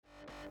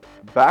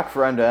Back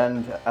for End to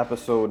End,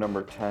 episode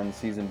number 10,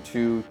 season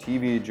 2.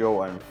 TV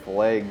Joe and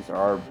Flags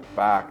are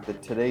back.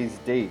 Today's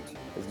date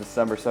is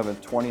December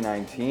 7th,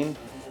 2019.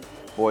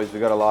 Boys, we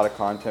got a lot of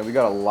content. We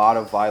got a lot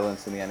of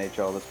violence in the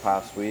NHL this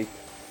past week.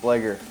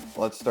 Flagger,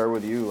 let's start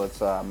with you.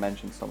 Let's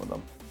mention some of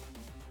them.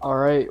 All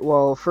right.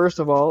 Well, first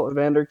of all,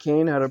 Evander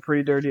Kane had a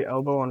pretty dirty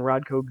elbow on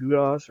Radko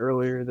Gudas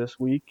earlier this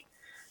week.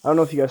 I don't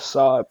know if you guys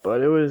saw it,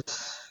 but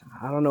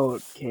I don't know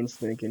what Kane's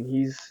thinking.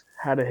 He's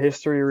had a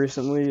history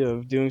recently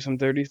of doing some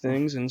dirty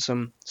things and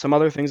some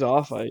other things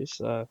off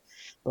ice.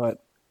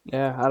 But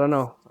yeah, I don't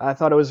know. I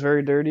thought it was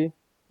very dirty.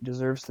 He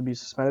deserves to be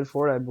suspended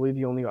for it. I believe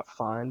he only got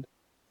fined.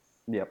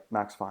 Yep,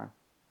 Max fine.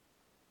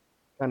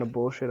 Kind of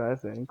bullshit, I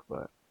think.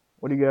 But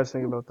what do you guys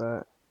think about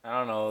that? I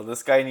don't know.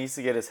 This guy needs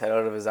to get his head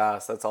out of his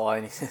ass. That's all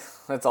I need.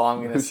 That's all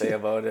I'm gonna say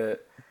about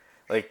it.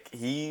 Like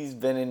he's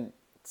been in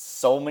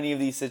so many of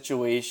these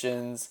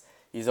situations.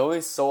 He's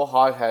always so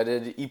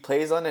hot-headed. He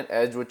plays on an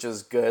edge, which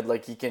is good.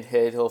 Like he can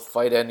hit. He'll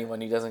fight anyone.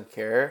 He doesn't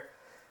care,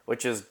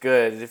 which is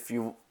good if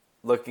you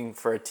looking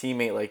for a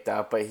teammate like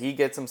that. But he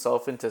gets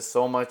himself into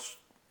so much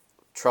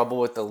trouble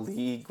with the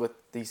league with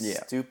these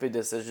Yeah. stupid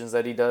decisions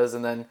that he does,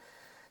 and then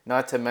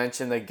not to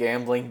mention the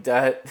gambling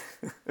debt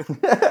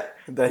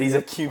that he's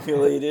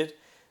accumulated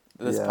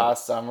this Yeah.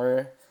 past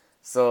summer.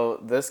 So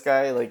this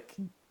guy, like,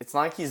 it's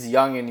not like he's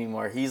young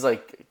anymore. He's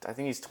like, I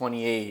think he's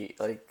 28.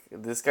 Like,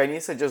 this guy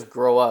needs to just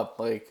grow up.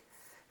 Like,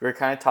 we were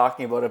kind of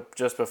talking about it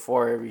just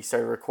before we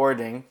started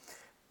recording.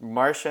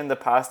 Marsha in the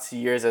past 2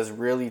 years has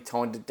really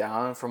toned it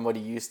down from what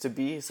he used to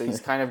be. So he's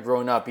kind of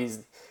grown up.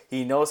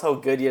 He knows how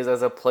good he is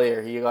as a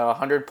player. He got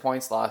 100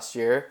 points last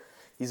year.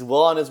 He's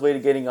well on his way to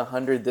getting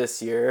 100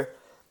 this year.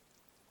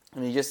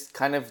 And he just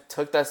kind of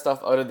took that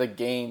stuff out of the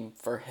game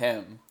for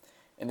him.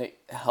 And it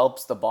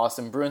helps the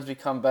Boston Bruins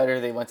become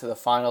better. They went to the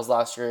finals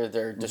last year.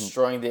 They're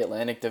destroying the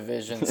Atlantic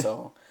Division.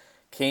 So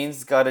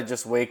Kane's got to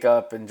just wake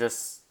up and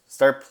just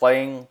start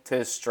playing to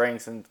his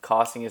strengths and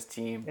costing his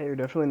team. Yeah, you're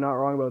definitely not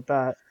wrong about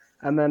that.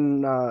 And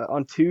then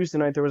on Tuesday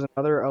night, there was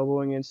another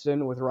elbowing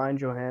incident with Ryan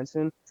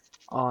Johansson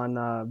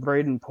on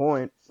Braden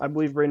Point. I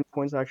believe Braden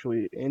Point's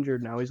actually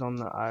injured now. He's on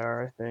the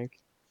IR, I think.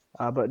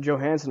 But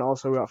Johansson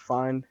also got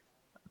fined.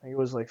 I think it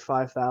was like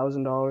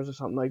 $5,000 or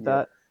something like Yep.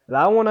 that.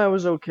 That one I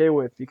was okay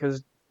with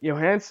because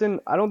Johansson,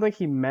 I don't think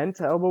he meant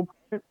to elbow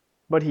Point,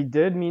 but he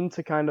did mean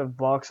to kind of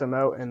box him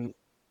out and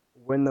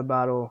win the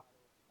battle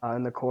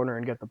in the corner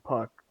and get the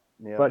puck.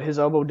 But Yep. his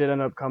elbow did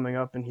end up coming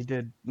up, and he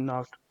did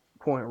knock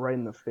Point right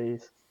in the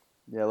face.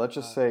 Yeah, let's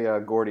just Uh,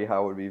 say Gordie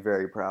Howe would be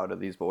very proud of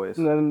these boys.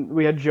 and then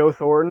we had Joe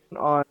Thornton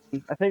on,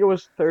 I think it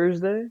was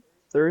Thursday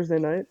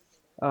night,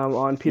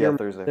 on Yeah, Peter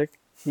Thursday. Mrazek.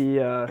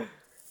 He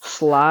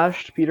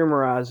slashed Peter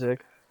Mrazek,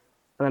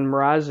 and then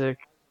Mrazek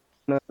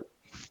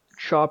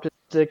chopped his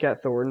stick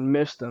at Thornton,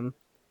 missed him,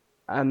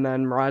 and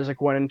then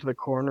Mrazek went into the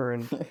corner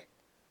and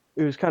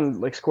he was kind of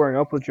like squaring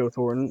up with Joe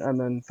Thornton, and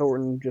then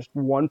Thornton just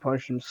one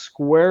punched him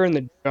square in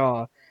the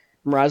jaw.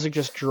 Mrazek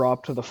just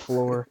dropped to the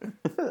floor.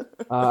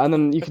 And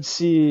then you could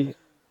see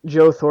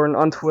Joe Thornton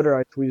on Twitter.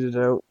 I tweeted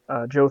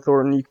out Joe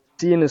Thornton. You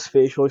could see in his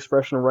facial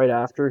expression right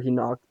after he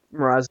knocked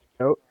Mrazek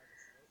out.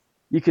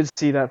 You could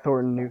see that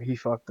Thornton knew he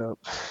fucked up.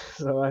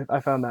 So I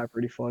found that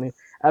pretty funny.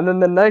 And then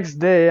the next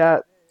day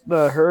at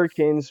the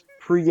Hurricanes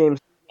pregame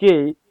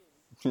skate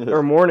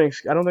or morning,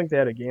 I don't think they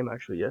had a game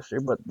actually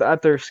yesterday, but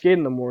at their skate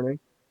in the morning,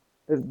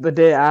 the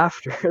day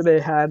after, they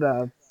had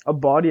a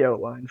body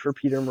outline for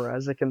Peter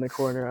Mrazek in the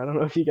corner. I don't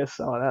know if you guys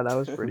saw that. That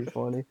was pretty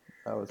funny.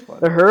 That was The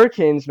funny.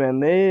 Hurricanes, man,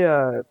 They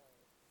know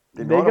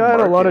they how to got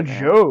a lot market, of man.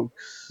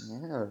 jokes.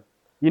 Yeah.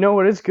 You know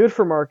what? It's good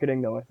for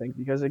marketing though, I think,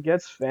 because it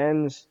gets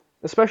fans,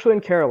 especially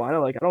in Carolina.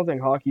 Like I don't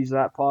think hockey's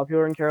that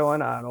popular in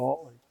Carolina at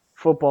all. Like,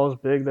 football's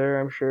big there,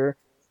 I'm sure.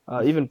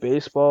 Even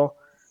baseball.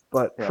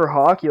 But Yeah. for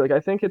hockey, like I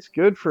think it's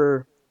good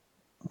for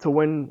to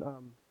win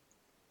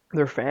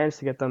their fans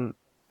to get them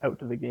out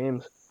to the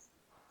games.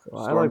 So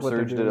I Storm like what they're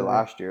Surge did doing it there.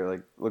 last year.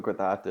 Like, look what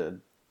that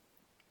did.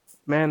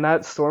 Man,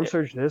 that storm Yeah.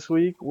 surge this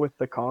week with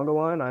the conga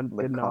line, I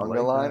The did not conga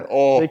like line.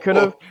 that. They could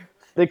have Oh,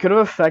 they could have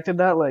affected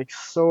that like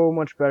so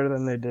much better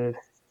than they did.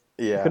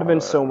 It yeah. could have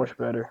been so much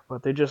better,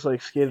 but they just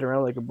like skated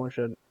around like a bunch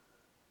of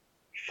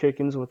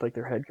chickens with like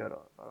their head cut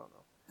off. I don't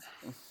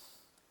know.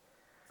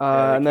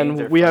 Yeah, the And Canes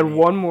then are we had funny.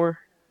 one more.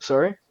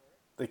 Sorry.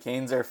 The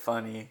Canes are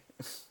funny.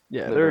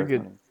 Yeah, They're very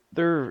funny.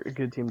 they're a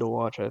good team to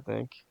watch, I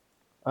think.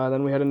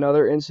 Then we had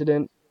another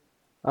incident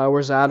where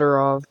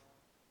Zadorov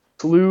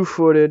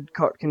slew-footed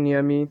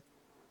Kotkaniemi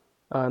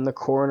in the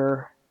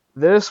corner.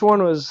 This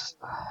one was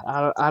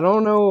I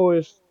don't know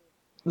if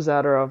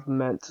Zadorov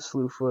meant to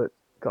slew foot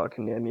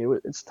Kotkaniemi.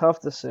 It's tough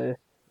to say.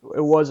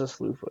 It was a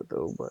slew foot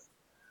though, but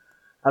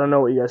I don't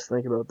know what you guys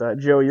think about that.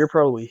 Joe, you're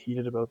probably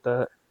heated about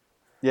that.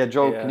 Yeah,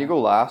 Joe, can you Yeah.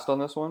 go last on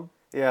this one?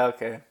 Yeah,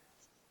 okay.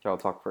 Okay, I'll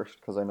talk first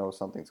because I know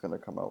something's going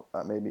to come out.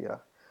 Maybe a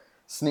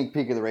sneak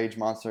peek of the Rage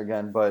Monster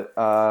again. But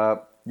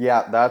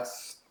yeah,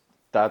 that's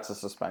a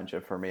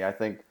suspension for me. I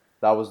think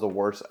that was the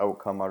worst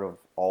outcome out of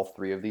all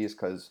three of these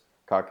because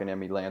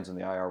Kakanyemi lands in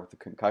the IR with a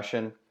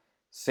concussion.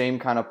 Same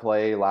kind of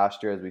play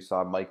last year as we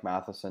saw Mike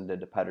Matheson did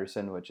to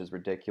Pedersen, which is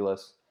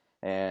ridiculous.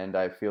 And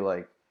I feel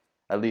like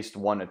at least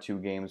 1 to 2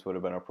 games would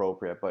have been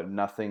appropriate, but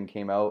nothing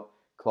came out.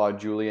 Claude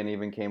Julien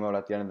even came out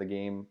at the end of the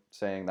game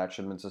saying that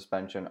should have been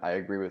suspension. I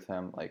agree with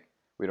him. Like,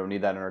 we don't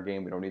need that in our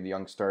game. We don't need the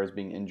young stars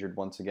being injured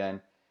once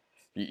again.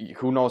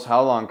 Who knows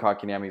how long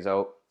Kotkaniemi's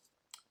out?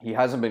 He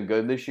hasn't been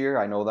good this year,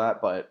 I know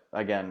that, but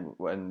again,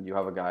 when you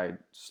have a guy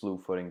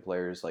slew-footing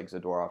players like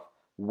Zadorov,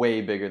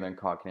 way bigger than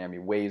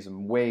Kotkaniemi, weighs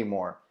way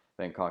more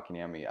than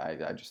Kotkaniemi,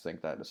 I just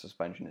think that a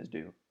suspension is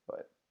due.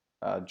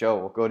 But Joe,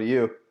 we'll go to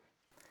you.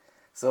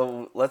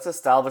 So let's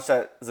establish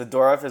that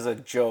Zadorov is a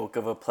joke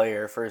of a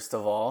player, first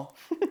of all.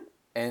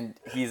 And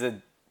he's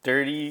a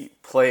dirty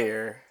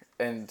player.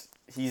 And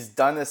he's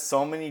done this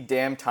so many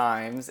damn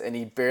times, and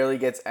he barely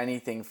gets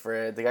anything for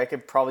it. The guy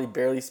could probably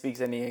barely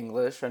speaks any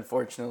English,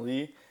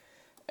 unfortunately.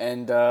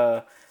 And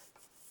I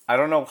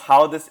don't know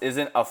how this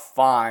isn't a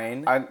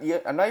fine. I'm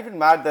not even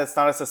mad that it's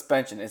not a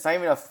suspension. It's not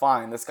even a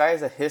fine. This guy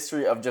has a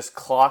history of just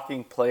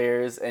clocking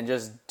players and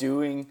just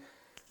doing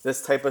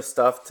this type of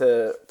stuff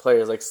to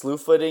players. Like, slew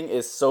footing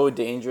is so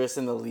dangerous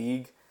in the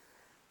league,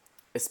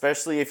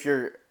 especially if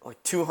you're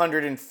like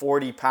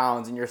 240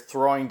 pounds and you're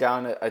throwing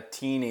down a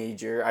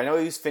teenager. I know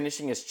he was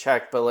finishing his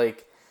check, but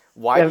like,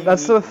 why? Yeah,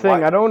 that's the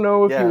thing. I don't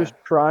know if he was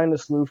trying to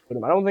slew foot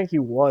him. I don't think he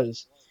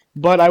was,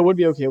 but I would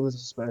be okay with a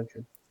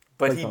suspension.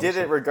 But he did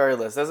it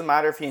regardless. Doesn't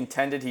matter if he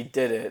intended, he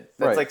did it.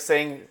 That's like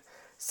saying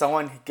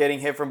someone getting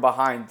hit from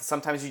behind.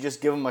 Sometimes you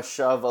just give them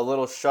a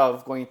little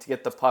shove going to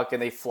get the puck,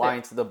 and they fly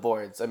into the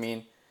boards. I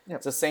mean,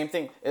 it's the same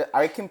thing.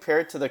 I compare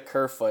it to the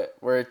Kerfoot,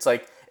 where it's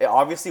like, it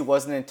obviously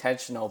wasn't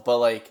intentional, but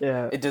like,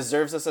 it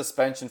deserves a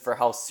suspension for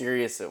how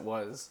serious it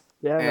was.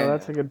 Yeah, no,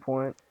 that's a good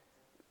point.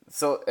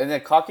 So, and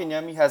then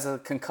Kotkaniemi has a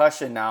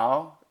concussion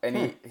now,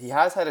 and he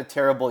has had a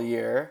terrible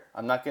year.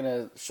 I'm not going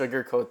to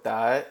sugarcoat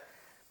that.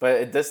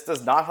 But this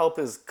does not help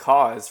his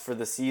cause for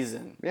the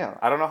season. Yeah.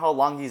 I don't know how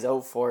long he's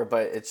out for,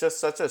 but it's just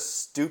such a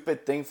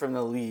stupid thing from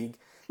the league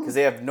because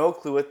they have no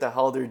clue what the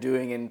hell they're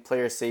doing in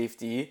player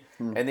safety,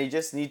 and they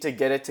just need to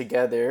get it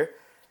together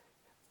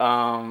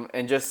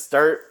and just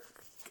start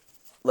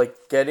like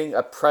getting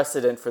a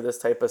precedent for this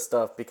type of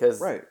stuff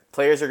because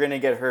players are going to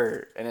get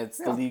hurt, and it's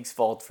the league's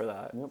fault for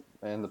that. Yep.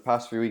 And the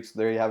past few weeks,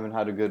 they haven't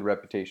had a good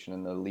reputation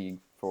in the league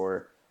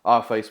for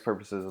off-ice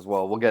purposes as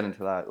well. We'll get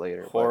into that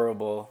later.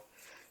 Horrible.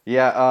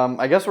 Yeah,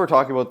 I guess we're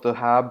talking about the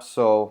Habs,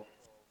 so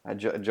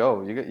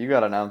Joe, you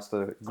got to announce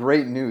the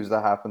great news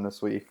that happened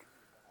this week.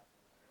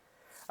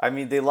 I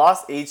mean, they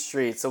lost 8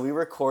 straight, so we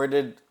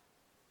recorded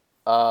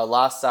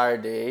last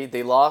Saturday.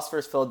 They lost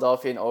versus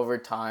Philadelphia in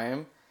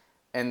overtime,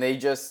 and they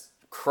just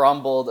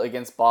crumbled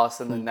against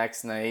Boston the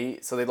next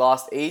night. So they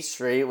lost 8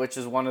 straight, which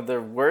is one of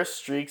their worst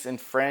streaks in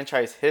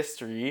franchise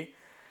history.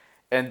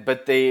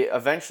 But they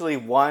eventually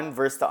won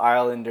versus the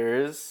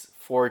Islanders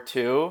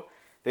 4-2.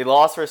 They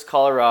lost versus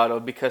Colorado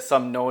because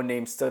some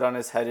no-name stood on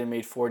his head and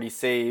made 40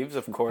 saves,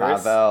 of course.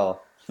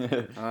 Pavel. Oh,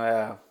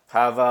 yeah.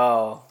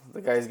 Pavel.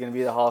 The guy's going to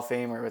be the Hall of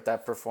Famer with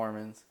that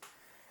performance.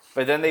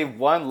 But then they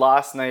won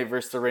last night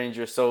versus the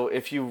Rangers. So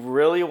if you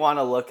really want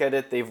to look at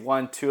it, they've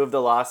won 2 of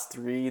the last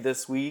 3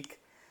 this week.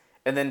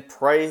 And then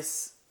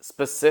Price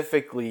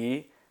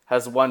specifically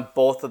has won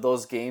both of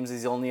those games.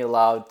 He's only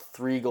allowed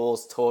 3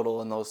 goals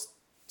total in those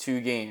 2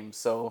 games.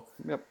 So...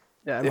 Yep.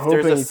 Yeah, if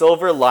there's a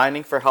silver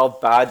lining for how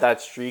bad that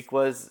streak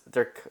was,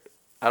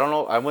 I don't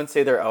know. I wouldn't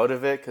say they're out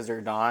of it because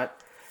they're not.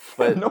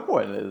 But no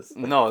one is.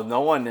 No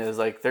one is.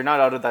 Like, they're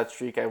not out of that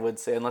streak, I would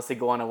say, unless they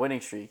go on a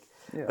winning streak.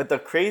 Yeah. But the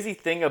crazy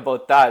thing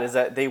about that is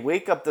that they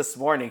wake up this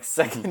morning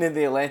second in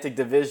the Atlantic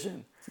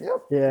Division.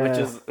 Yep. Yeah. Which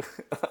is,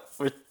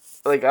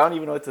 like, I don't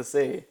even know what to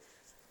say.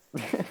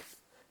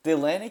 The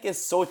Atlantic is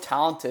so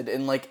talented,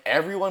 and, like,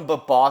 everyone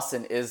but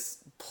Boston is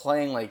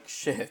playing like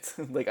shit.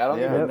 Like, I don't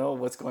even know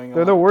what's going on.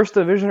 They're the worst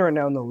division right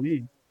now in the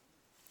league.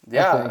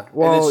 Yeah.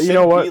 Well, and it you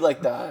know what? Be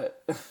like that.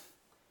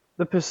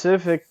 The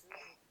Pacific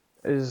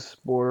is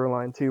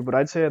borderline too, but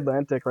I'd say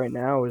Atlantic right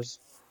now is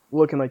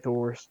looking like the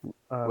worst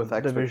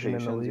division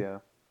in the league.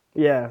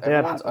 Yeah, they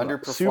everyone's had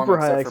underperforming super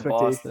high except for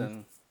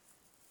Boston.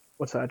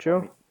 What's that,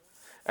 Joe?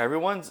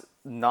 Everyone's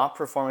not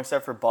performing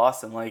except for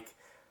Boston. Like,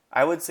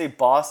 I would say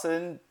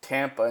Boston,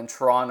 Tampa, and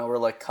Toronto were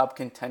like cup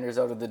contenders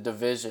out of the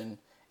division.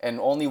 And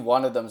only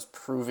one of them is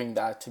proving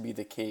that to be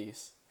the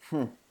case.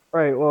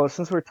 Right. Well,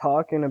 since we're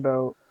talking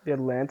about the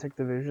Atlantic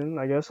Division,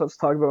 I guess let's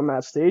talk about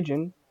Matt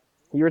Stajan.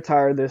 He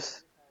retired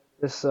this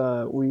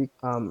week.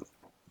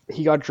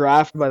 He got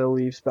drafted by the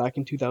Leafs back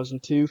in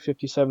 2002,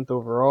 57th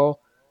overall.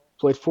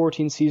 Played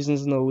 14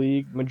 seasons in the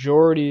league.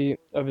 Majority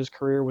of his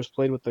career was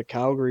played with the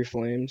Calgary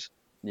Flames.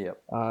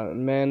 Yep.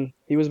 Man,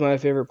 he was my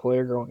favorite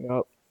player growing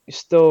up. He's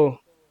still,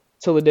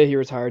 till the day he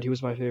retired, he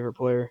was my favorite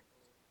player.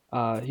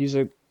 He's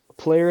a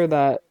player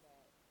that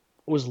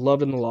was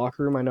loved in the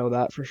locker room. I know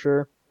that for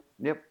sure.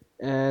 Yep.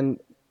 And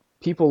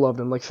people loved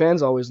him. Like,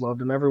 fans always loved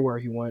him everywhere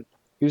he went.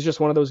 He was just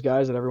one of those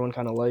guys that everyone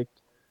kind of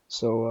liked.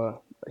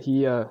 So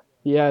he had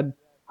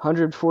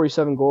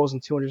 147 goals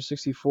and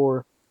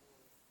 264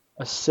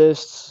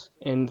 assists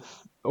in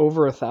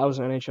over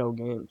 1,000 NHL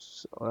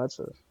games. So that's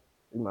a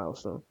big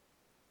milestone.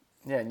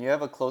 Yeah, and you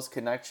have a close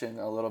connection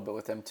a little bit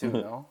with him too,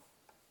 no?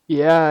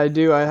 Yeah, I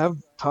do. I have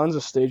tons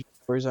of stage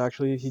stories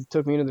actually. He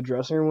took me into the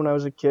dressing room when I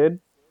was a kid.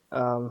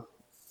 Um,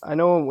 I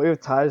know we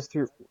have ties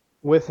through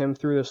with him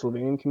through the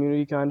Slovenian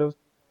community, kind of.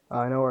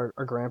 I know our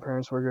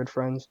grandparents were good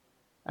friends.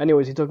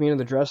 Anyways, he took me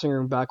into the dressing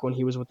room back when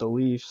he was with the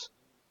Leafs.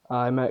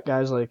 I met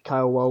guys like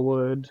Kyle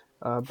Wellwood,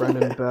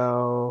 Brendan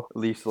Bell,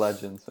 Leafs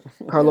legends.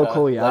 Carlo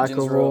Yeah,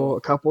 Legends Koliakovo, Row.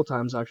 a couple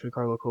times actually,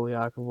 Carlo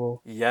Koliakovo.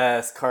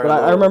 Yes, But I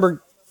Carlo.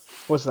 remember,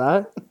 what's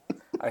that?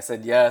 I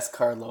said yes,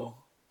 Carlo.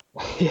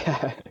 Yeah,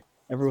 That's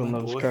everyone my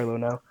loves boy. Carlo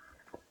now.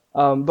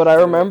 But I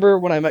Dude. remember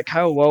when I met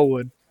Kyle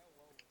Wellwood,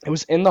 it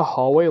was in the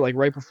hallway, like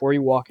right before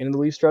you walk into the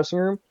Leafs dressing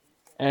room.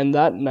 And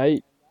that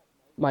night,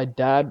 my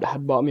dad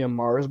had bought me a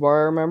Mars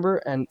bar, I remember,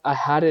 and I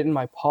had it in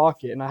my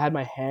pocket, and I had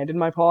my hand in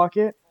my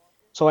pocket.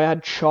 So I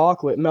had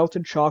chocolate,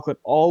 melted chocolate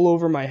all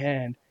over my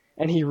hand.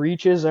 And he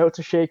reaches out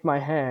to shake my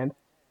hand.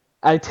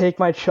 I take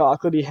my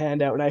chocolatey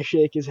hand out and I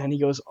shake his hand. He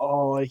goes,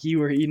 "Oh, like you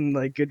were eating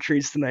like good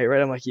treats tonight, right?"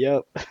 I'm like,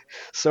 "Yep,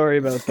 sorry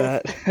about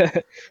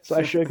that." So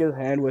I shook his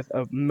hand with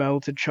a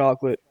melted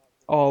chocolate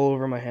all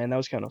over my hand. That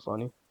was kind of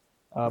funny.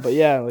 But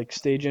yeah, like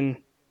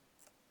staging,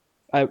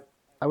 I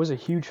I was a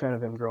huge fan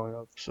of him growing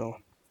up. So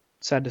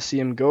sad to see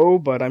him go,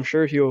 but I'm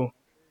sure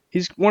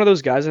he's one of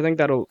those guys I think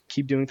that'll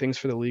keep doing things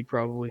for the league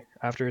probably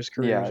after his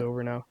career is Yeah,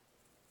 over now.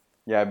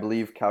 yeah, I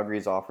believe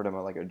Calgary's offered him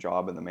like a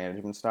job in the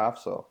management staff,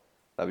 so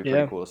that'd be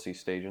pretty Yeah. cool to see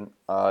staging.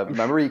 I'm sh-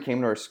 Remember he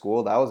came to our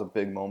school? That was a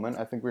big moment.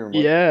 I think we were in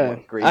yeah.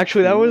 what grade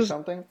Actually, two or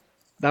something.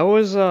 that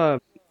was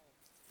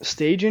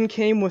staging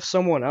came with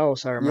someone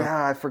else, I remember.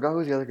 Yeah, I forgot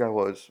who the other guy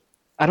was.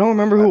 I don't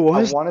remember I, who it I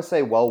was. want to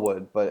say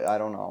Wellwood, but I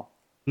don't know.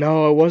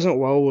 No, it wasn't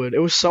Wellwood. It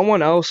was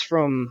someone else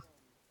from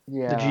the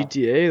Yeah,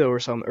 GTA though, or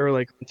something, or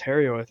like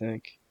Ontario, I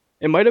think.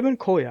 It might have been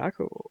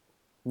Koliako.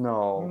 I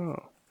no. don't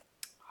know.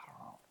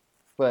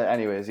 But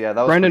anyways, yeah,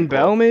 that was pretty Brendan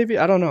Bell, cool. maybe.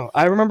 I don't know.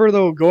 I remember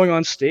though going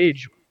on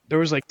stage. There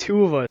was like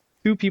two of us,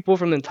 two people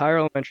from the entire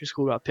elementary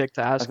school got picked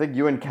to I ask think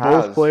you and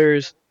both Kaz.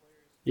 players.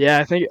 Yeah,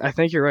 I think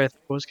you're right. I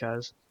think it was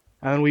Kaz.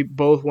 And then we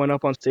both went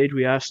up on stage.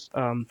 We asked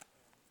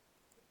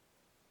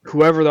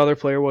whoever the other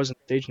player was in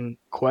staging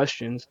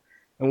questions.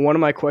 And one of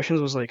my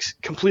questions was like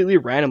completely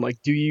random,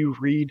 like, do you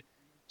read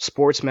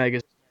sports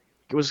magazines?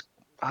 It was,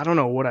 I don't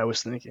know what I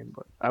was thinking,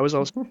 but I was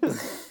also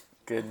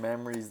Good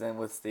memories then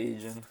with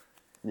staging.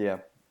 Yeah,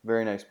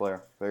 very nice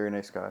player, very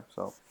nice guy.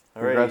 So, All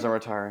congrats right. on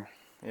retiring.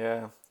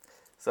 Yeah.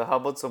 So how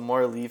about some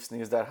more Leafs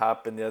news that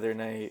happened the other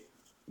night?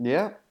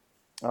 Yeah,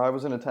 I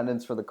was in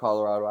attendance for the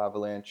Colorado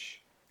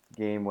Avalanche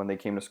game when they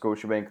came to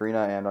Scotiabank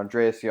Arena, and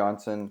Andreas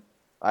Janssen.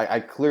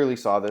 I clearly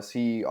saw this.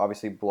 He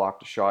obviously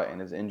blocked a shot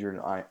and is injured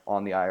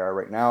on the IR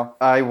right now.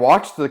 I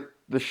watched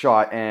the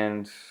shot,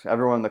 and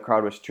everyone in the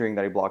crowd was cheering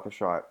that he blocked the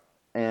shot.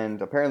 And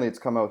apparently, it's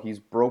come out he's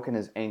broken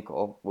his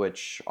ankle,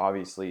 which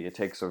obviously it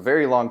takes a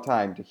very long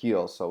time to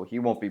heal, so he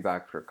won't be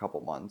back for a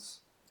couple months.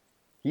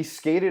 He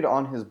skated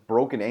on his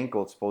broken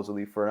ankle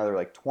supposedly for another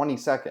like 20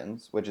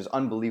 seconds, which is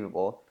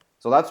unbelievable.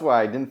 So that's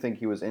why I didn't think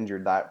he was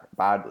injured that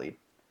badly.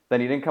 Then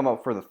he didn't come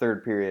up for the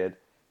third period,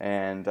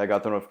 and I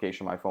got the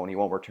notification on my phone. He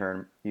won't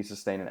return. He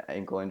sustained an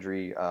ankle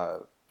injury.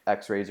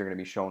 X-rays are going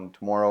to be shown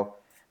tomorrow,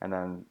 and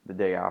then the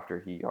day after,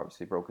 he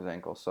obviously broke his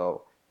ankle.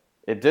 So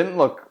it didn't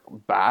look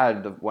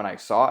bad when I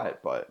saw it,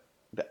 but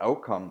the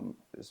outcome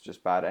is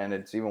just bad, and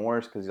it's even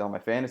worse because he's on my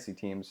fantasy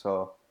team.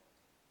 So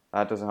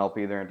that doesn't help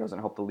either. It doesn't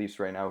help the Leafs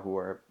right now, who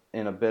are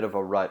in a bit of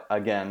a rut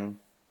again.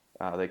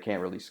 They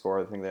can't really score.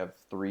 I think they have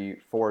three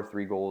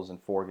goals in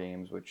 4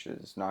 games, which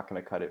is not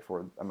going to cut it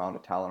for the amount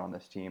of talent on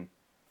this team.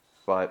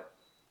 But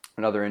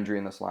another injury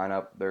in this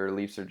lineup, their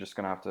Leafs are just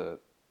going to have to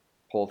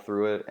pull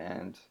through it.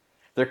 And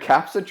their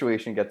cap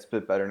situation gets a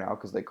bit better now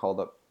because they called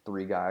up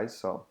 3 guys,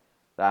 so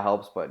that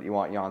helps. But you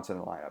want Janssen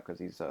in the lineup because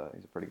he's a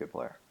pretty good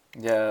player.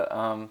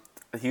 Yeah,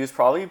 he was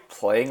probably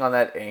playing on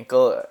that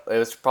ankle.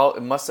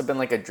 It must have been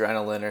like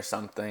adrenaline or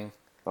something.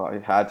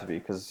 It had to be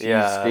because he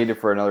Yeah. skated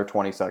for another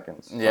 20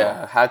 seconds. So.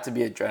 Yeah, had to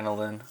be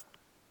adrenaline.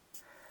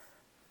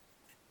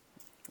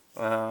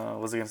 What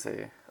was I gonna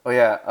say? Oh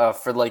yeah,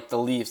 for like the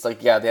Leafs,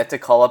 like yeah, they had to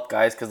call up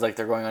guys because like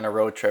they're going on a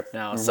road trip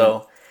now. Mm-hmm.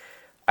 So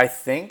I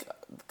think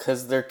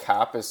because their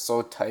cap is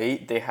so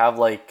tight, they have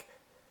like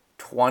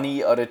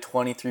 20 out of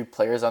 23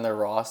 players on their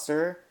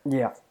roster.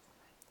 Yeah.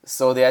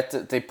 So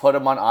they put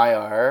them on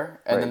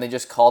IR and then Right. they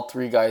just called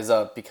 3 guys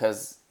up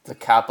because the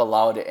cap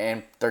allowed it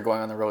and they're going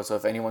on the road. So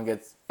if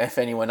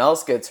anyone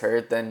else gets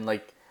hurt, then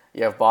like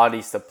you have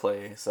bodies to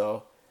play. Yep.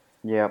 So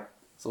we'll It's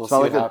not see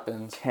like what the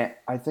happens.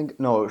 I think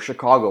no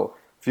Chicago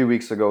a few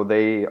weeks ago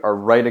they are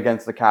right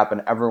against the cap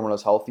and everyone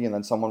was healthy and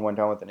then someone went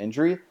down with an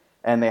injury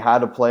and they had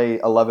to play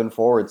 11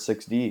 forward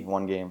 6D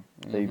one game.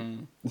 They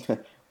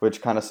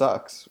which kind of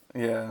sucks.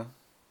 Yeah.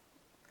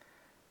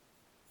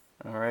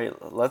 All right.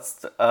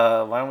 Let's.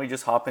 Why don't we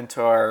just hop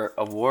into our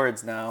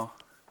awards now?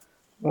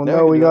 well, Yeah, we no,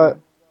 can we do got that.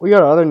 we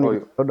got other Oh,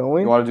 news, though, don't you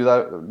we? want to do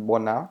that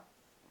one now?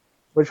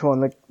 Which one,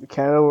 the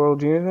Canada World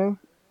Junior thing?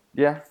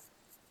 Yeah.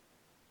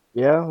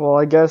 Yeah. Well,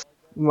 I guess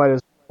we might as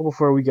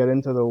before we get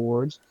into the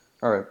awards.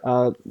 All right.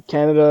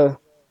 Canada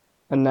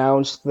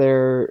announced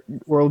their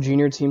World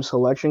Junior Team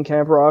Selection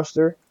Camp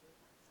roster.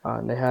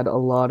 And they had a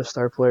lot of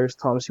star players.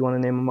 Thomas, you want to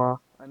name them off?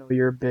 I know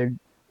you're a big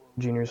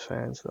juniors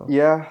fan, so.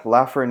 Yeah,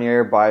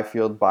 Lafreniere,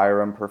 Byfield,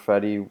 Byram,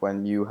 Perfetti.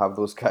 When you have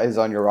those guys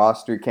on your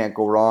roster, you can't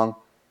go wrong.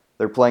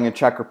 They're playing in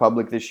Czech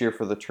Republic this year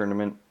for the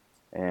tournament,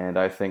 and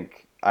I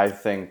think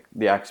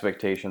the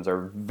expectations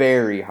are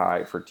very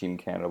high for Team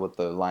Canada with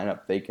the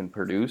lineup they can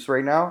produce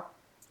right now.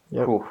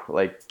 Yep. Ooh,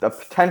 like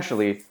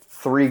potentially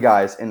 3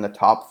 guys in the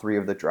top 3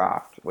 of the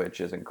draft, which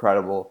is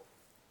incredible.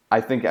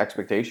 I think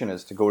expectation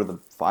is to go to the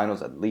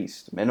finals at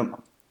least,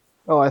 minimum.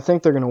 Oh, I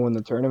think they're going to win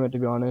the tournament, to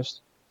be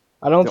honest.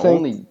 I don't The think.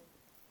 only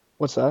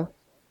What's that?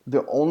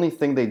 the only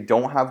thing they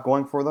don't have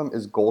going for them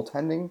is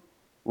goaltending,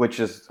 which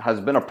has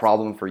been a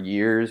problem for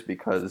years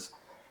because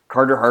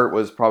Carter Hart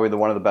was probably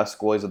one of the best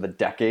goalies of the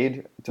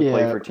decade to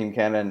play Yeah. for Team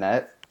Canada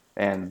net,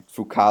 and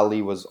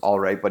Fucali was all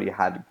right, but he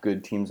had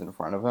good teams in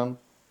front of him.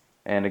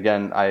 And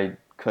again, I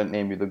couldn't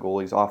name you the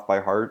goalies off by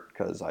heart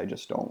because they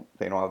don't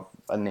have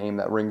a name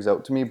that rings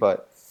out to me.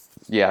 But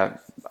yeah,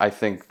 I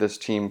think this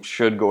team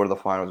should go to the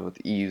finals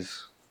with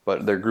ease,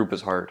 but their group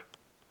is hard.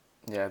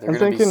 Yeah, they're I'm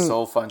gonna be thinking.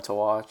 so fun to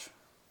watch.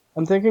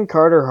 I'm thinking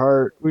Carter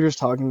Hart. We were just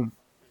talking,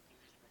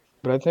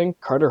 but I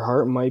think Carter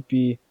Hart might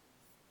be.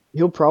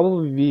 He'll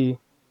probably be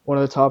one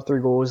of the top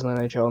 3 goalies in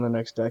the NHL in the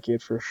next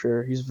decade for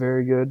sure. He's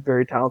very good,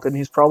 very talented.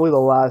 He's probably the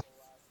last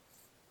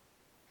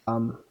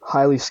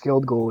highly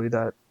skilled goalie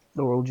that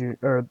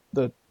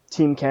the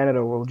Team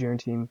Canada World Junior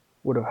team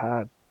would have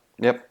had.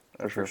 Yep,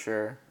 For for sure.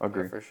 sure.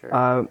 Agree. Yeah, for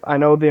sure. I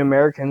know the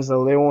Americans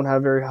though they won't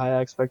have very high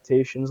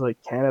expectations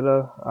like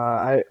Canada.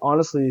 I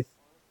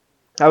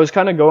was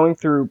kind of going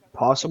through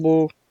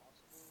possible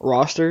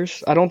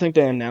rosters. I don't think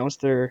they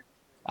announced their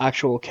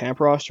actual camp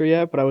roster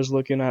yet, but I was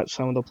looking at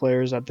some of the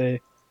players that they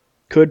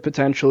could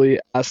potentially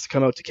ask to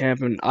come out to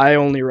camp, and I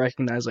only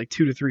recognize like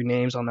 2 to 3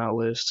 names on that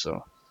list, so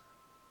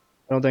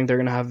I don't think they're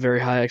gonna have very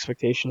high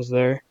expectations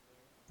there.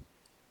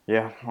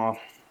 Yeah, well,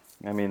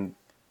 I mean,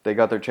 they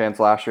got their chance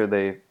last year.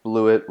 They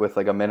blew it with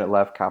like a minute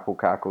left. Capo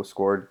Caco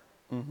scored,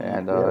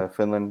 and Yeah.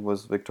 Finland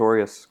was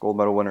victorious, gold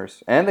medal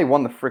winners, and they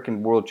won the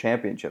freaking world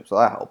championship, so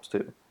that helps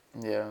too.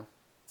 Yeah.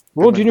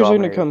 World Finland Juniors are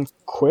gonna dominated. come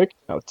quick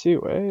now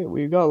too, eh?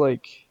 We got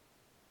like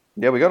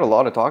Yeah, we got a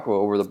lot to talk about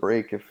over the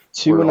break if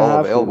two we're and a all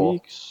half available.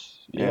 weeks.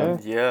 Yeah.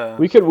 Yeah. Yeah.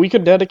 We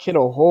could dedicate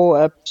a whole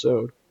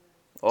episode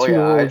Oh to the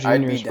yeah, World I'd be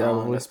Juniors down,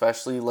 probably.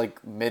 especially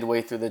like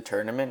midway through the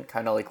tournament,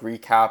 kind of like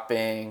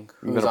recapping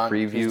You got a who's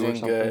preview or doing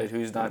something? good,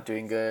 who's not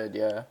doing good.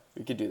 Yeah,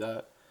 we could do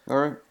that. All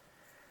right.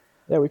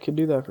 Yeah, we could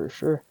do that for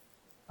sure.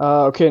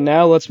 Okay,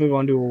 now let's move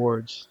on to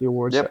awards. The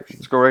awards Yep. section.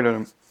 Let's go right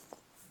on.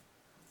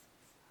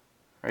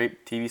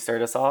 Right, TV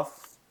start us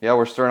off. Yeah,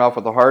 we're starting off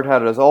with the hard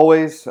hat as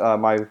always.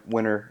 My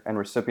winner and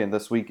recipient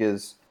this week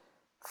is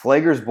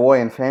Flager's boy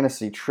in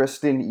fantasy,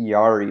 Tristan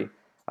Iari.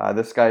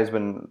 This guy's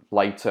been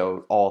lights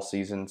out all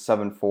season,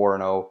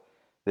 7-4-0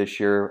 this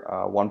year,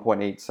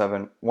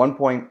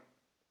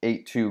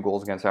 1.82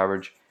 goals against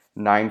average,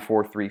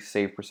 9.43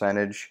 save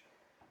percentage.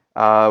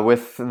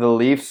 With the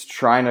Leafs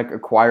trying to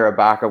acquire a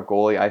backup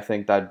goalie, I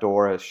think that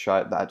door has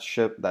shut. That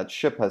ship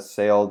has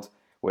sailed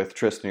with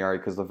Tristan Iari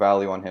because the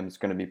value on him is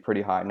going to be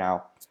pretty high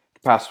now. The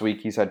past week,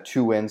 he's had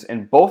 2 wins,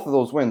 and both of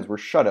those wins were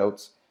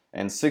shutouts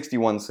and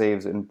 61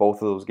 saves in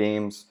both of those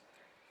games.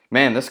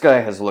 Man, this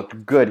guy has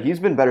looked good. He's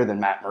been better than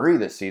Matt Murray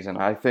this season.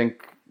 I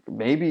think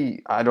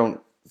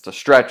it's a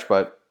stretch,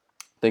 but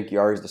I think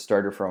Iari's the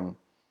starter from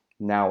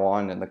now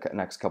on in the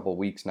next couple of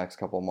weeks, next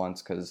couple of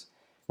months, because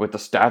with the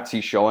stats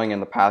he's showing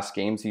and the past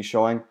games he's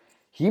showing,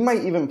 he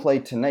might even play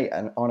tonight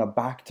and on a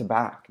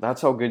back-to-back.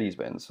 That's how good he's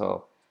been.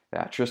 So,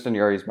 yeah, Tristan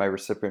Iari is my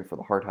recipient for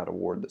the Hard Hat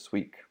Award this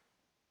week.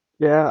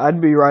 Yeah, I'd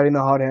be riding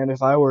the hot hand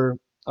if I were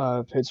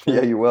Pittsburgh.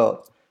 Yeah, you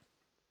will.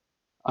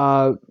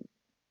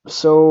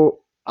 So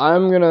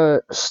I'm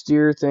gonna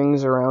steer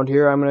things around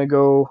here. I'm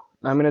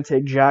gonna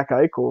take Jack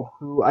Eichel,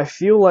 who I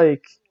feel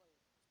like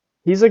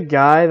he's a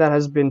guy that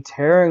has been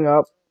tearing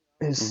up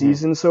his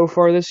season so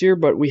far this year,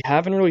 but we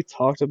haven't really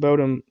talked about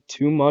him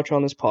too much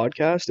on this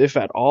podcast, if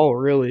at all,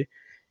 really.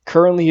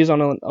 Currently, he's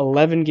on an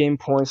 11-game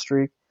point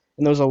streak.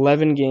 In those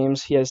 11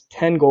 games, he has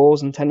 10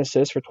 goals and 10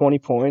 assists for 20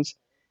 points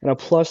and a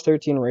plus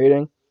 13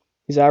 rating.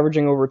 He's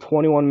averaging over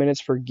 21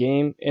 minutes per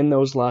game in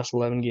those last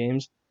 11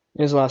 games.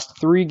 In his last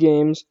 3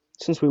 games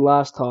since we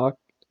last talked,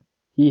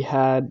 he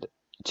had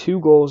 2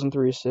 goals and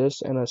 3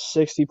 assists and a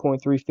 60.3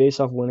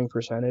 faceoff winning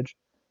percentage.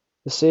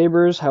 The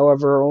Sabres,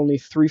 however, are only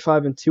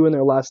 3-5-2 in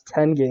their last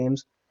 10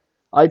 games.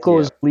 Eichel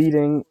is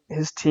leading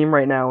his team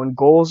right now in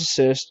goals,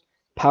 assists,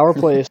 power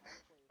play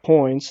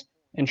points,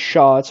 and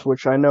shots,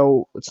 which I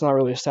know it's not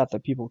really a stat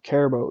that people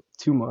care about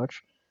too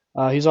much.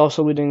 He's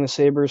also leading the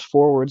Sabres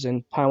forwards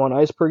in time on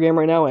ice per game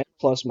right now and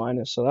plus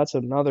minus, so that's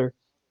another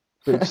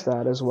big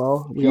stat as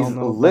well. We all He's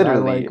know that I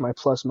literally like my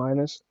plus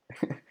minus.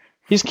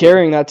 He's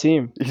carrying that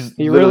team. He's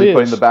He literally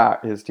really putting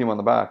is. his team on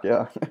the back.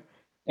 Yeah.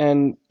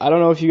 And I don't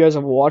know if you guys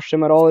have watched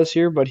him at all this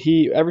year, but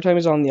every time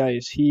he's on the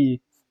ice,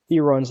 he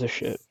runs the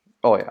shit.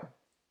 Oh yeah.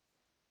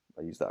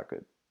 He's that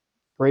good.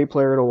 Great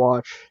player to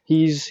watch.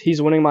 He's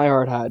winning my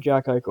hard hat,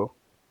 Jack Eichel.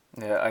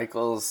 Yeah,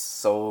 Eichel's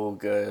so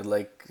good.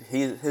 Like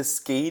his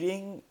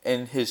skating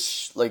and his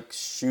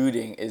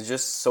shooting is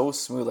just so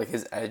smooth. Like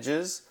his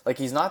edges, like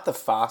he's not the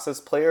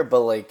fastest player, but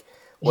like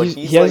when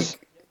He has.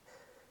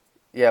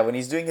 yeah, when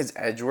he's doing his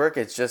edge work,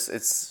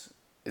 it's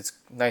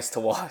nice to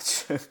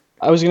watch.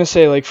 I was gonna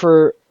say, like,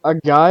 for a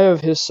guy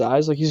of his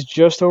size, like he's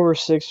just over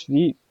 6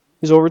 feet.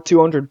 He's over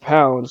 200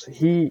 pounds.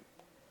 He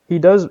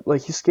does,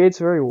 like, he skates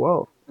very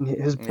well, and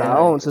his Yeah,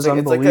 balance is it's like a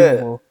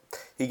unbelievable.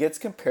 he gets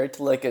compared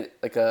to like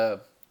a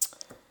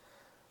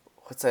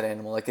what's that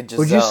animal? Like a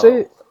Would you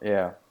say? Giselle.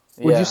 Yeah,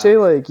 Would you Yeah. say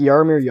like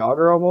Yarmir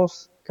Yager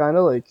almost? Kind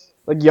of like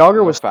Yager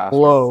but was faster.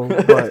 slow,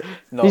 but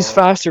he's No.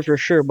 faster for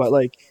sure. But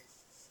like,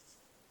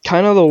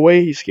 kind of the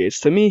way he skates,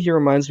 to me, he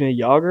reminds me of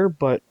Yager,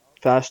 but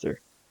faster.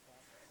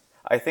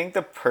 I think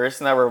the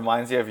person that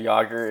reminds me of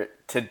Yager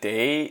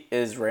today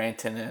is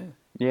Rantanen.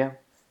 yeah.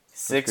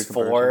 Six good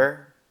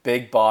four,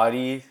 big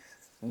body,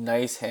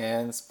 nice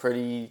hands,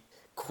 pretty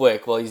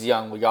quick. Well, he's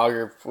young. Well,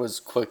 Yager was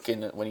quick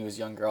when he was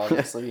younger,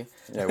 obviously.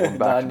 Yeah, won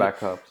back-to-back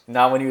cups.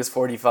 Not when he was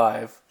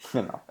 45.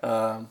 You know.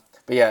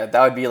 But yeah,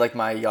 that would be like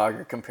my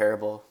Yager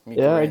comparable.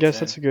 Mikko Yeah, I guess Rantanen.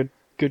 that's a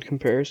good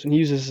comparison. He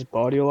uses his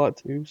body a lot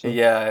too. So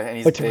Yeah, and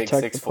he's like to big,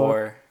 protect the puck.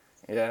 6'4".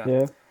 Yeah.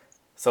 Yeah,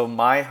 So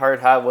my hard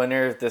hat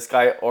winner, this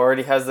guy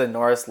already has the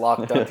Norris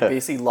locked up. He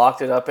basically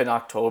locked it up in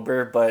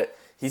October, but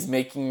he's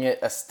making it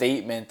a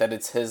statement that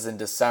it's his in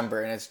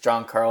December, and it's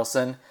John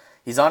Carlson.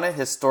 He's on a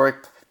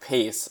historic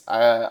pace.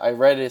 I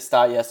read his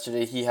stat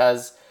yesterday. He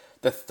has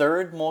the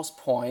third most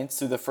points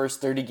through the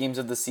first 30 games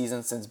of the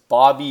season since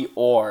Bobby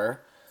Orr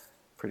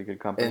Pretty good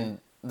company. in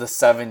the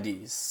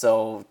 70s.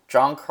 So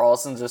John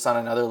Carlson's just on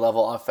another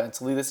level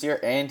offensively this year,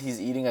 and he's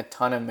eating a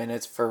ton of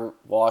minutes for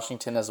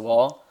Washington as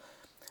well.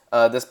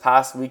 This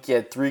past week, he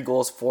had 3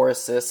 goals, 4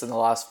 assists in the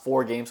last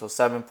 4 games, so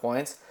 7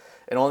 points,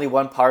 and only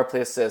 1 power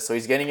play assist. So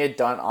he's getting it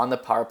done on the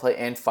power play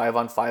and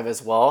 5-on-5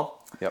 as well.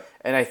 Yep.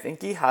 And I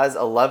think he has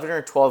 11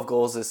 or 12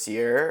 goals this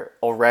year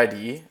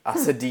already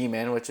as a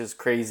D-man, which is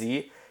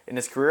crazy. And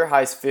his career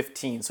high is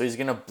 15, so he's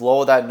going to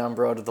blow that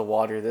number out of the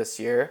water this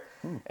year.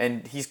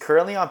 And he's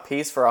currently on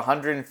pace for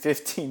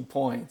 115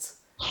 points.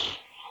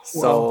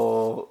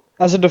 So,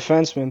 as a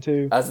defenseman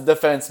too. as a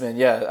defenseman,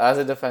 yeah, as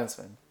a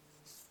defenseman.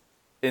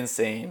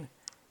 Insane.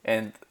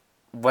 And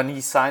when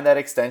he signed that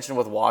extension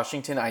with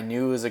Washington, I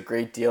knew it was a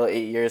great deal, 8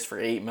 years for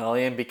 $8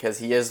 million, because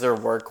he is their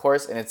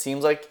workhorse, and it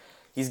seems like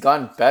he's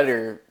gotten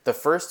better. The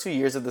first 2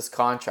 years of this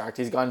contract,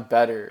 he's gotten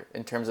better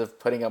in terms of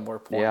putting up more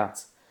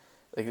points.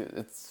 Like,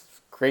 it's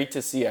great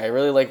to see. I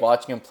really like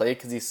watching him play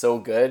because he's so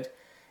good,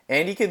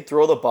 and he can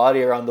throw the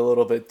body around a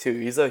little bit too.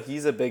 He's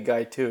a big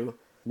guy too.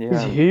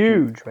 He's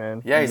huge,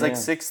 man. Yeah, he's like Yeah.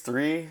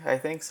 6'3", I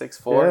think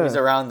 6'4". Yeah. He's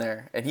around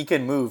there, and he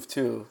can move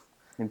too.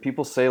 And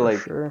people say For like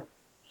sure.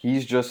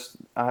 he's just.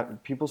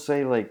 People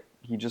say like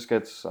he just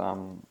gets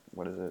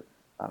what is it?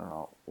 I don't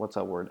know what's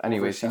that word.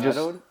 Anyways, he just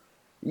Overshadowed?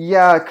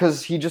 yeah,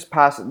 because he just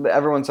passed.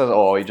 Everyone says,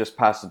 oh, he just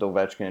passed it to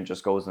Ovechkin and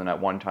just goes in at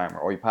one timer,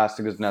 or he passed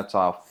to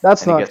Kuznetsov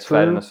That's and not he gets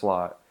fed in true. a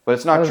slot. But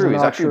it's not That is true.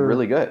 He's not actually true.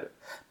 really good.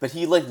 But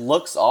he like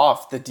looks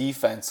off the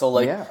defense, so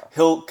like Yeah.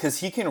 because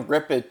he can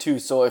rip it too.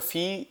 So if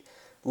he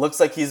looks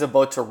like he's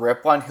about to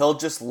rip one, he'll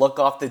just look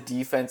off the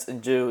defense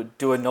and do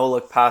a no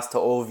look pass to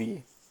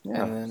Ovi,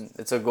 Yeah. and then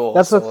it's a goal.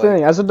 That's So, the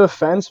thing. As a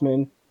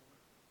defenseman,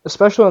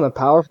 especially on the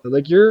power play,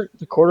 like you're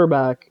the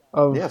quarterback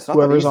of Yeah, it's not that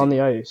whoever's on easy.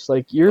 the ice.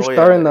 Like you're Oh, yeah,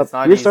 starting it's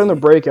not you're starting the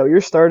easy. breakout. You're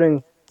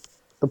starting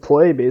the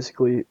play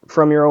basically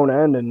from your own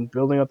end and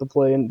building up the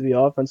play into the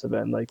offensive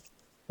end. Like,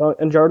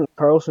 and Jordan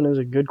Carlson is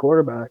a good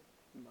quarterback.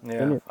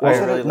 Yeah, Well, I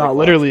really not like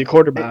literally a watching him.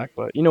 quarterback,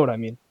 but you know what I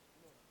mean.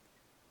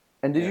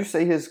 And did Yeah. you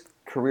say his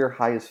career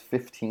high is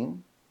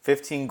 15?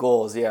 15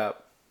 goals. Yeah, it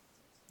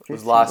was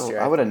 15 last goals. year.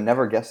 I would have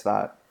never guessed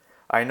that.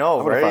 I know,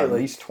 I would have right? thought at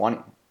Like, least 20.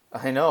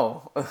 I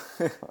know.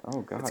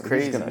 Oh god, It's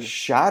he's gonna crazy.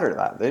 shatter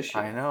that this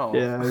year. I know.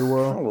 Yeah, he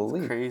will.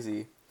 Holy.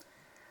 Crazy.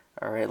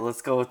 All right,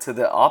 let's go to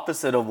the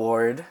opposite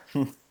award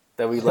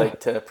that we like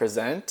to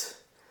present.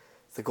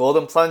 It's the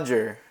Golden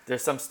Plunger.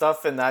 There's some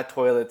stuff in that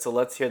toilet, so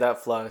let's hear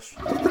that flush.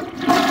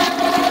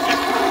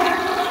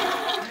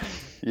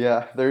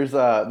 Yeah, there's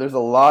a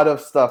lot of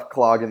stuff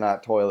clogging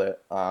that toilet.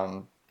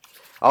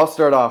 I'll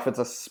start off.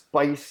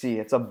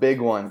 It's a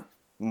big one.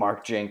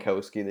 Mark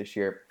Jankowski this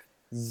year,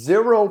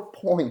 0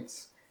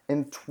 points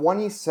in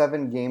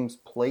 27 games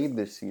played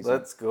this season.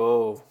 Let's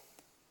go.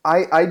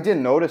 I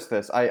didn't notice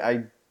this.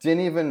 I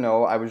didn't even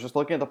know. I was just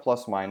looking at the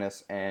plus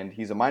minus, and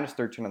he's a minus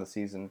 13 on the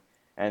season.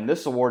 And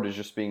this award is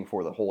just being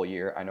for the whole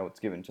year. I know it's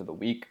given to the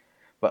week,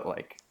 but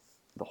like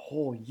the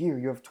whole year,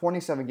 you have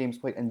 27 games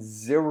played and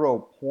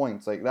 0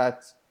 points. Like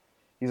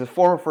he's a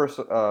former first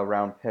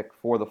round pick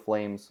for the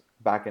Flames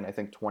back in I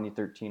think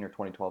 2013 or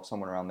 2012,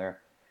 somewhere around there.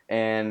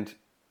 And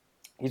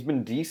he's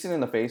been decent in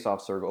the faceoff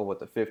circle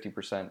with a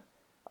 50%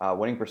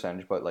 winning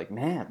percentage, but like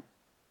man,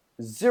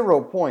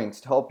 0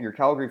 points to help your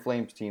Calgary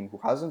Flames team, who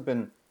hasn't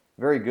been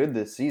very good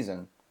this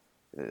season.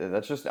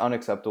 That's just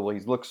unacceptable.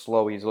 He's looked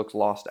slow. He's looked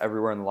lost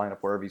everywhere in the lineup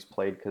wherever he's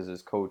played because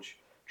his coach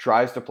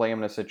tries to play him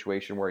in a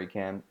situation where he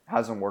can.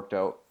 Hasn't worked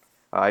out.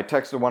 I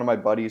texted one of my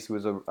buddies who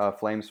was a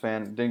Flames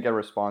fan. Didn't get a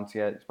response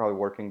yet. He's probably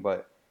working,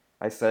 but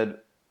I said,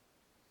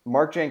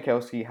 Mark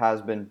Jankowski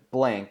has been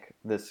blank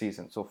this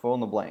season, so fill in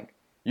the blank.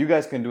 You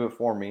guys can do it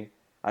for me.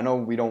 I know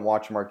we don't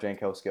watch Mark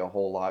Jankowski a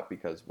whole lot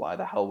because why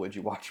the hell would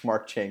you watch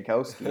Mark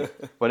Jankowski?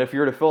 But if you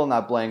were to fill in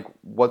that blank,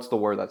 what's the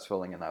word that's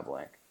filling in that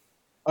blank?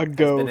 A Been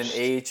ghost.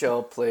 an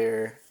AHL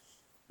player.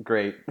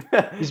 Great.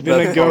 He's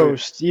been a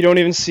ghost. You don't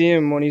even see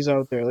him when he's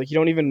out there. Like, you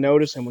don't even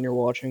notice him when you're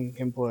watching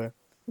him play.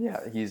 Yeah,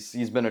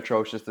 he's been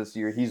atrocious this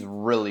year. He's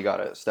really got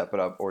to step it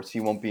up, or he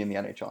won't be in the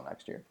NHL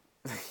next year.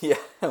 Yeah.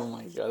 Oh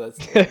my god, that's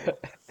terrible.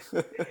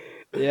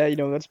 Yeah,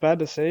 that's bad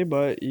to say,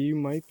 but you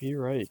might be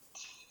right,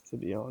 to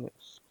be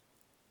honest.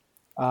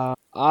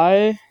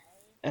 I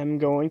am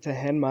going to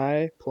hand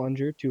my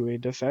plunger to a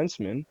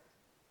defenseman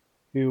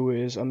who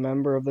is a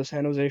member of the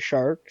San Jose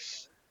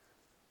Sharks.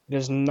 It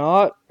is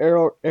not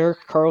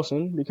Eric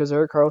Carlson, because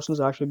Eric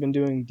Carlson's actually been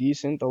doing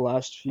decent the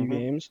last few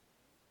games.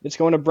 It's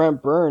going to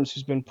Brent Burns,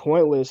 who's been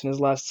pointless in his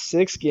last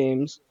 6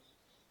 games.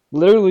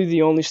 Literally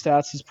the only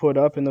stats he's put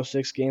up in those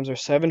 6 games are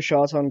 7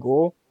 shots on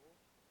goal,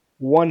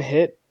 1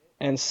 hit,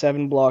 and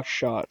 7 blocked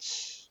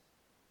shots,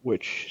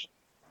 which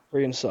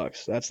freaking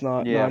sucks. That's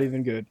not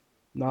even good.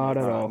 Not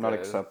at all. Not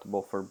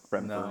acceptable for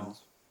Brent No.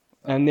 Burns.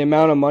 And the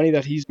amount of money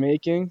that he's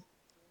making,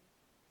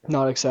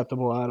 not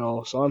acceptable at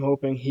all. So I'm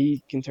hoping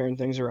he can turn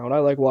things around. I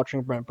like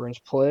watching Brent Burns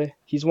play.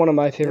 He's one of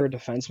my favorite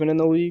defensemen in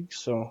the league,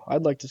 so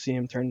I'd like to see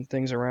him turn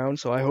things around.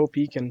 So I hope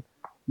he can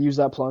use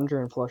that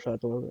plunger and flush that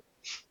toilet.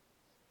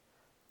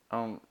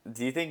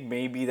 Do you think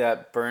maybe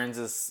that Burns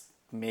is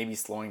maybe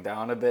slowing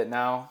down a bit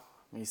now?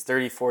 He's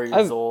 34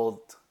 years old.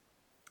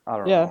 I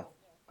don't know.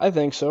 I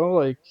think so.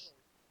 Like,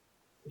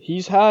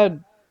 he's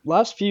had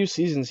last few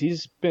seasons,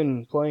 he's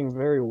been playing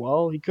very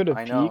well. He could have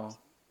I peaked. know.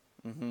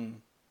 Mm-hmm.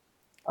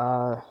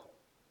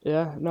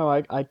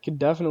 I could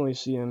definitely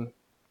see him.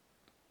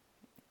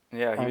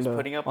 Yeah, he was kinda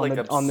putting up on like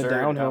the- absurd on the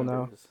downhill now.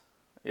 numbers.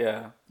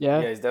 Yeah.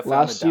 Yeah, he's definitely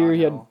last on the year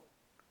he downhill.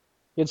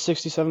 had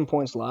 67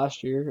 points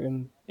last year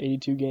in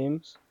 82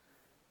 games.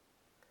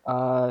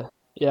 That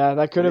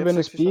could have have been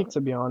his 67? peak,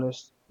 to be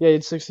honest. Yeah, he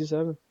had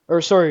 67.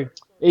 Or sorry,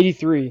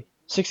 83.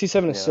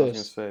 67 Yeah, I was gonna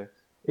assists, say.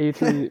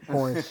 83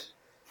 points.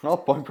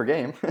 Not point per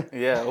game.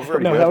 Yeah, over a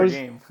No, point that per was-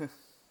 game.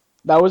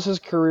 That was his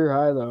career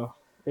high though.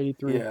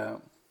 83 Yeah.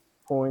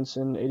 points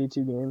in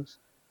 82 games.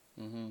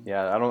 Mm-hmm.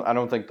 Yeah, I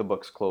don't think the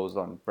book's closed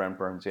on Brent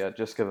Burns yet.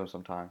 Just give him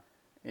some time.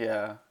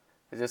 Yeah.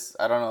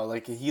 I don't know,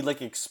 like he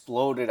like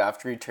exploded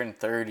after he turned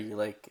 30.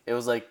 Like it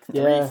was like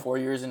Yeah. 3-4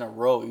 years in a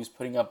row he was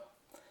putting up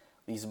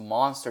these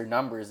monster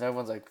numbers and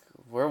everyone's like,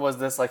 where was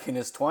this like in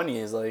his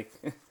 20s? Like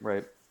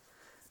Right.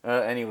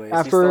 anyways,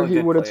 After he's still a he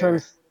good would have player.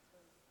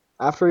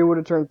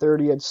 turned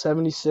 30, he had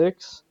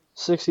 76,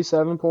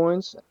 67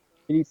 points,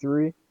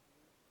 83,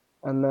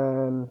 and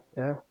then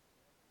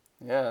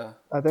Yeah.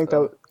 I think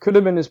So- that could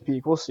have been his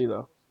peak. We'll see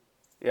though.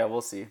 Yeah,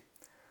 we'll see.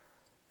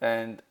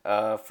 And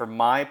for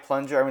my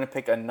plunger, I'm going to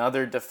pick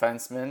another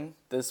defenseman.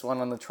 This one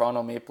on the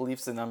Toronto Maple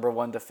Leafs, the number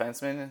 1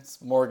 defenseman.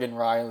 It's Morgan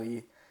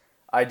Riley.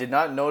 I did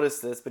not notice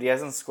this, but he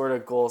hasn't scored a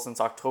goal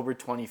since October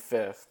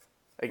 25th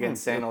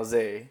against San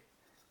Jose.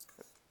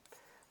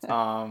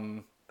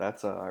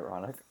 That's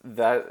ironic.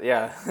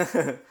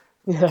 Pretty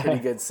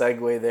good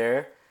segue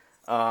there.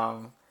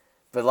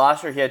 But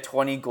last year he had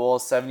 20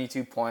 goals,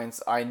 72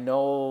 points. I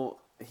know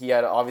he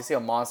had obviously a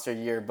monster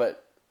year,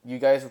 but you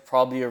guys were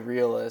probably a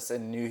realist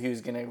and knew he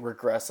was going to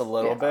regress a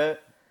little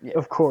bit.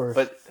 Of course.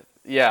 But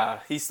yeah,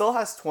 he still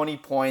has 20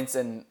 points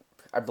in,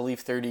 I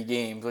believe, 30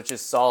 games, which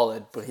is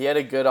solid. But he had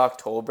a good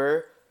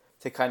October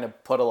to kind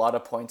of put a lot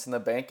of points in the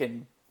bank,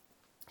 and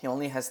he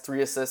only has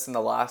 3 assists in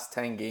the last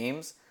 10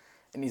 games,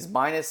 and he's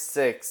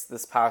 -6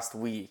 this past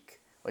week,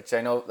 which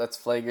I know that's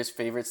Flager's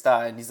favorite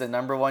stat, and he's the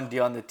number 1 D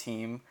on the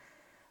team.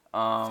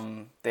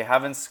 They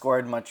haven't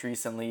scored much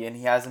recently, and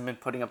he hasn't been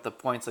putting up the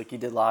points like he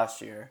did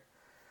last year.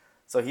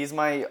 So he's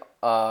my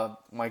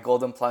my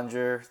golden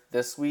plunger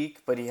this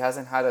week, but he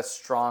hasn't had a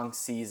strong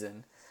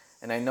season.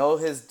 And I know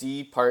his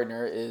D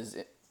partner is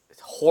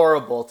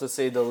horrible, to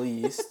say the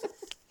least.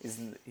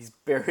 he's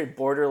buried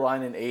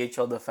borderline an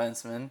AHL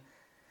defenseman.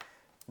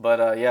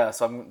 But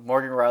so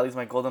Morgan Riley's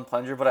my golden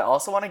plunger. But I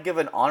also want to give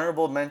an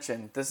honorable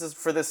mention. This is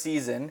for the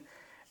season.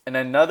 And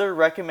another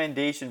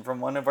recommendation from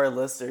one of our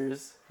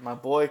listeners, my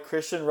boy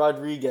Christian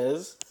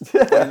Rodriguez,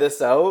 pointed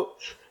this out.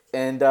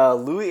 And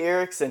Louis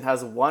Eriksson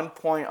has 1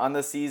 point on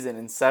the season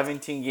in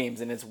 17 games,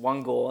 and it's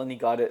 1 goal, and he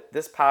got it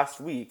this past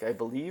week, I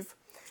believe.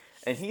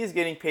 And he is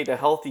getting paid a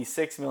healthy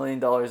 $6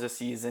 million a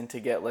season to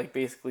get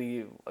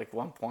basically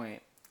 1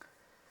 point.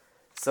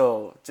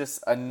 So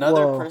just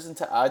another Whoa. person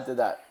to add to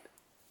that.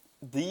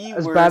 The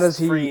As bad worst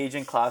as free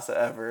agent class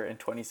ever in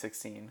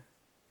 2016.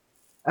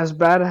 As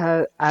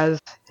bad as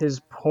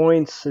his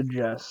points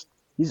suggest,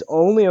 he's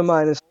only a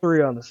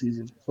 -3 on the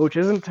season, which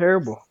isn't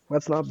terrible.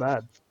 That's not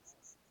bad.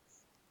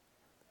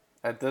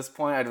 At this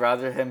point, I'd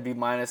rather him be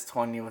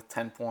 -20 with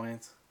 10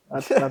 points.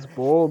 That's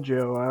bold,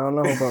 Joe. I don't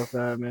know about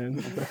that, man.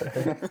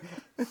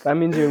 That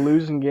means you're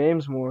losing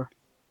games more.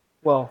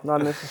 Well,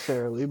 not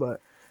necessarily,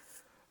 but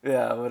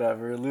Yeah,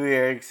 whatever. Louis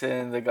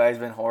Erickson, the guy's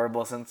been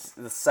horrible since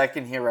the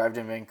second he arrived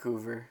in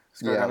Vancouver.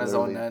 Scored Yeah, on his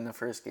own literally, net in the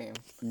first game.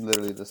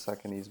 literally the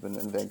second he's been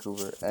in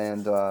Vancouver.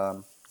 And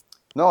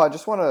no, I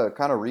just want to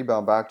kind of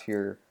rebound back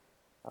to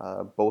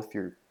both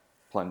your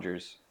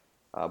plungers.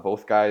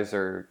 Both guys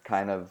are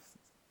kind of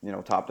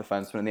top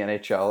defensemen in the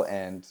NHL,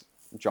 and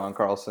John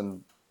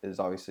Carlson is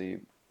obviously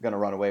going to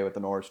run away with the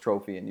Norris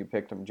Trophy, and you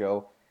picked him,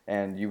 Joe.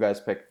 And you guys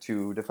picked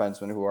two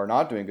defensemen who are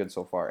not doing good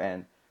so far,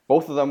 and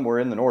both of them were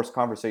in the Norris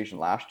conversation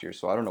last year.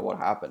 So I don't know what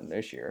happened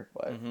this year,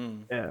 but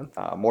Yeah.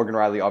 Morgan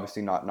Riley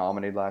obviously not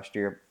nominated last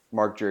year.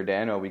 Mark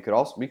Giordano, we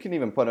can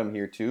even put him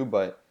here too,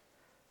 but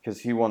because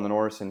he won the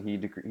Norris and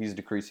he's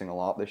decreasing a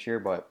lot this year.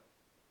 But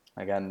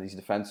again, these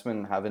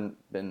defensemen haven't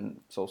been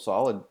so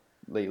solid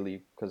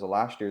lately because of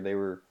last year they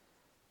were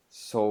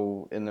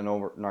so in the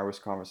Norris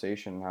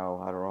conversation.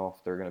 How I don't know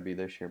if they're going to be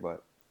this year,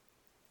 but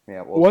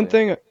yeah, we'll One see.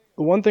 thing,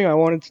 one thing I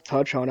wanted to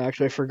touch on,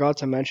 actually, I forgot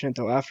to mention it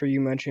though. After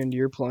you mentioned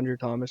your plunger,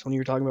 Thomas, when you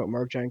were talking about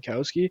Mark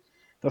Jankowski,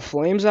 the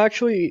Flames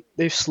actually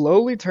they've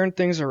slowly turned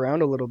things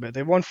around a little bit.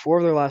 They've won 4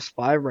 of their last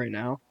 5 right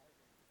now.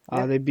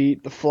 Yeah, They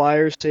beat the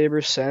Flyers,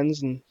 Sabres,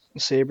 Sens, and the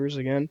Sabres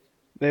again.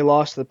 They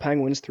lost to the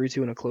Penguins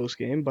 3-2 in a close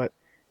game, but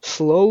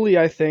slowly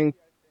I think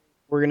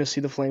we're gonna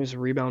see the Flames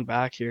rebound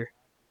back here,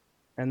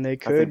 and they I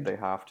think could. they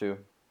have to.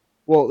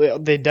 Well,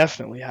 they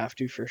definitely have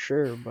to for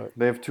sure, but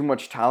They have too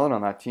much talent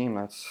on that team.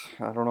 I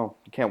don't know.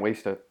 You can't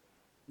waste it.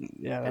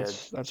 yeah, Yeah,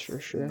 that's for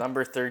sure.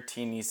 number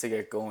 13 needs to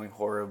get going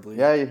horribly.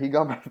 Yeah, he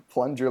got my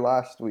plunger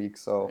last week,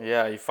 so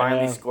Yeah, he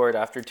finally Yeah. scored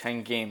after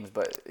 10 games,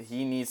 but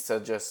he needs to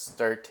just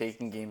start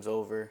taking games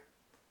over.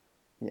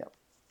 yeah.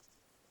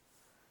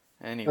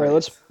 All right,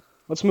 Anyways,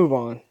 let's move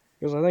on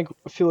because I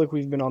feel like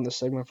we've been on this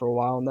segment for a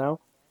while now.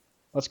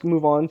 Let's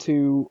move on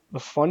to the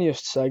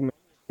funniest segment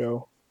of the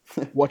show.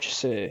 What you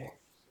say?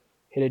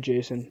 Hit it,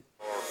 Jason.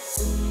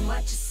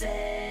 What you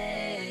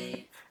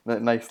say?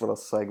 Nice little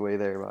segue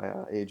there by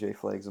AJ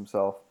Flags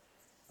himself.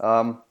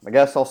 I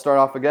guess I'll start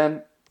off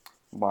again.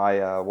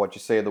 My what you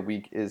say of the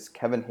week is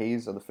Kevin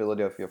Hayes of the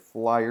Philadelphia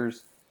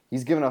Flyers.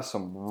 He's given us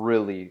some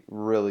really,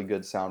 really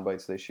good sound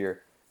bites this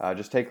year.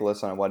 Just take a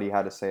listen on what he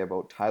had to say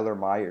about Tyler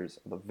Myers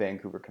of the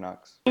Vancouver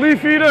Canucks.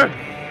 Leaf eater!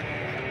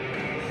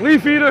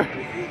 Leaf eater!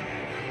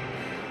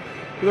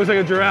 He looks like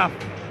a giraffe.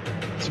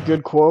 It's a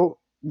good quote,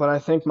 but I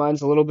think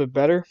mine's a little bit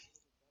better.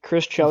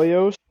 Chris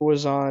Chelios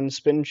was on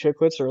Spin and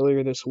Chicklets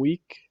earlier this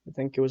week. I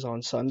think it was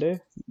on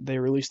Sunday. They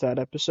released that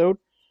episode.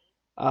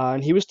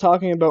 And he was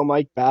talking about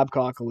Mike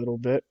Babcock a little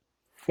bit.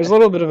 There's a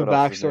little bit of a What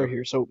else is backstory new?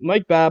 here. So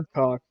Mike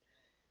Babcock,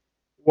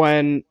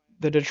 when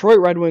the Detroit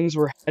Red Wings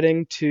were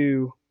heading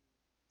to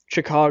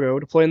Chicago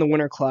to play in the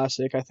Winter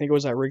Classic, I think it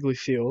was at Wrigley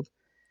Field.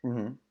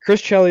 Mm-hmm.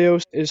 Chris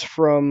Chelios is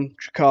from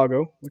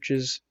Chicago, it's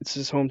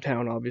his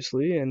hometown,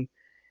 obviously, and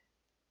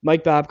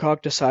Mike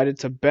Babcock decided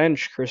to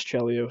bench Chris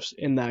Chelios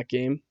in that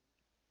game.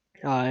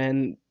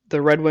 And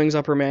the Red Wings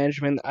upper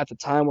management at the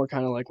time were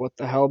kind of like, what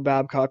the hell,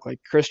 Babcock?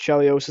 Like, Chris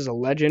Chelios is a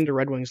legend, a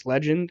Red Wings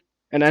legend,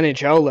 an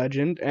NHL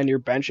legend, and you're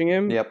benching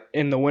him Yep.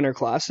 in the Winter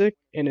Classic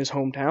in his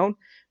hometown?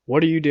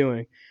 What are you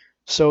doing?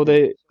 So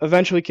they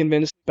eventually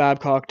convinced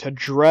Babcock to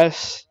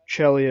dress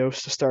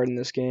Chelios to start in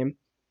this game.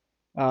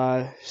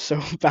 So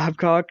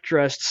Babcock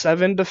dressed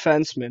 7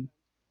 defensemen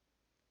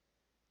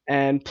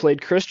and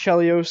played Chris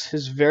Chelios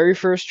his very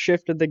first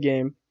shift of the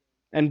game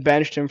and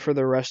benched him for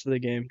the rest of the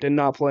game. Did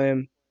not play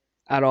him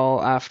at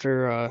all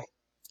after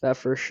that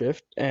first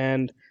shift.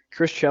 And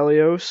Chris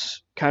Chelios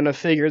kind of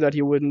figured that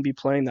he wouldn't be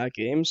playing that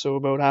game. So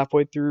about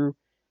halfway through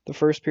the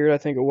first period, I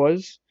think it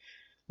was,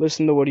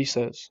 listen to what he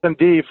says.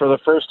 7D for the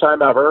first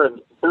time ever,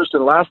 and first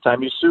and last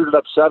time, he suited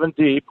up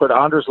 7D, put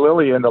Anders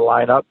Lilly in the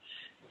lineup,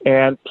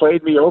 and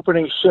played me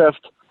opening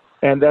shift,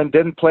 and then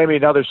didn't play me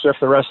another shift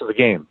the rest of the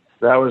game.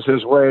 That was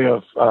his way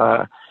of,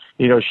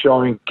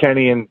 showing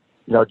Kenny and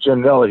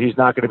Jim Nill that he's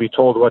not going to be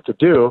told what to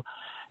do.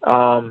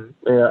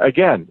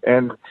 Again,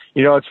 and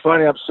it's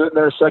funny. I'm sitting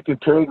there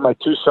second period. My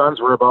 2 sons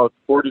were about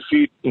 40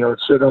 feet,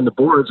 sitting on the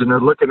boards, and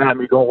they're looking at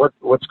me, going,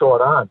 "What's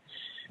going on?"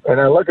 And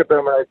I look at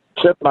them, and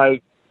I tip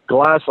my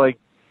glass,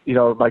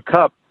 my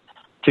cup,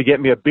 to get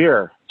me a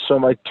beer. So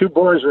my 2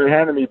 boys were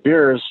handing me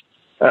beers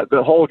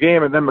the whole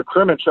game, and then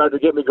McCrimmon tried to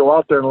get me to go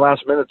out there in the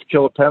last minute to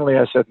kill a penalty.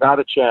 I said, not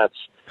a chance.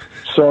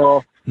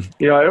 So,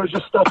 it was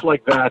just stuff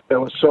like that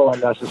was so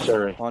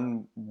unnecessary.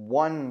 On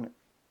one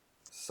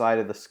side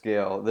of the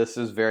scale, this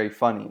is very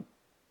funny,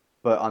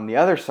 but on the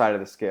other side of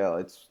the scale,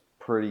 it's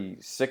pretty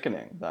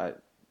sickening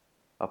that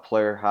a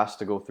player has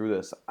to go through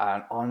this.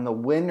 And on the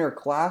Winter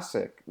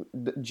Classic,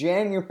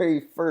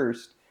 January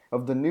 1st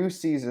of the new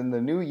season,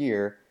 the new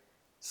year,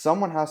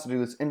 someone has to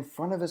do this in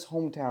front of his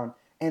hometown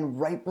and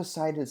right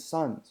beside his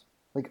sons.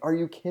 Like, are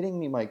you kidding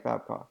me, Mike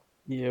Babcock?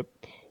 Yep.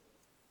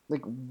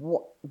 Like,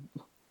 what?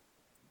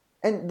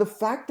 And the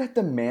fact that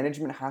the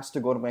management has to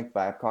go to Mike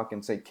Babcock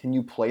and say, can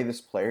you play this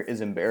player, is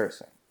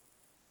embarrassing.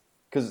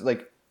 Because,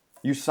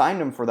 you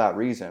signed him for that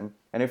reason,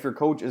 and if your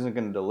coach isn't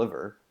going to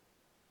deliver,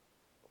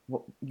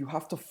 well, you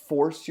have to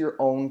force your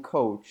own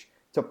coach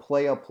to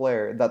play a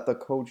player that the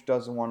coach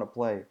doesn't want to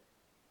play.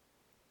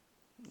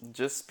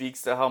 Just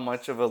speaks to how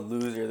much of a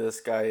loser this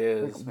guy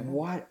is. Like, Man.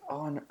 what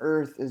on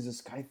earth is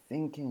this guy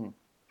thinking?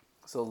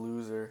 He's a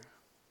loser.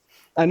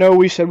 I know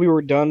we said we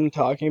were done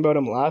talking about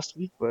him last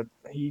week, but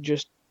he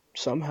just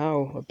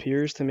somehow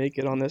appears to make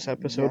it on this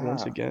episode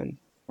once Yeah. again.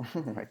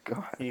 Oh my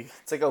god.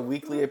 It's like a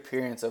weekly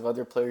appearance of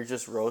other players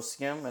just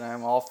roasting him, and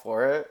I'm all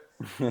for it.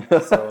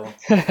 So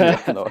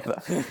Yeah, no,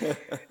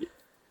 that-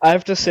 I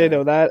have to say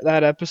though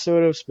that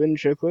episode of Spin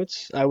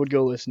Chicklets, I would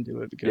go listen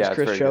to it because Yeah, it's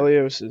Chris very good.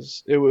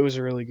 Chelios it was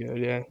really good.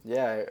 Yeah,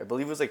 yeah, I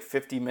believe it was like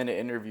 50-minute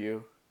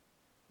interview.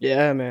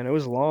 yeah, man, it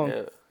was long.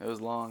 Yeah, it was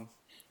long.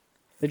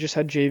 They just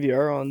had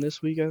JVR on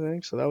this week, I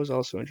think, so that was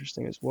also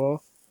interesting as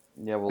well.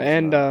 yeah, well,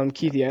 And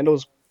Keith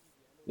Yandle's.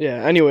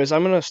 Yeah. Anyways,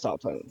 I'm gonna stop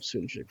talking about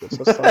Spin Chicklets.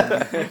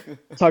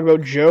 Let's talk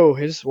about Joe.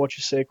 His what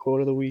you say quote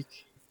of the week.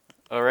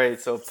 All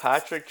right, so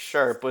Patrick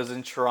Sharp was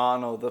in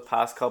Toronto the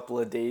past couple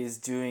of days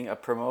doing a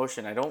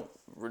promotion. I don't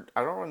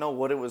know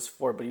what it was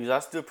for, but he was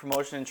asked to do a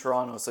promotion in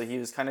Toronto, so he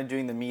was kind of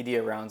doing the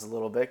media rounds a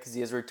little bit because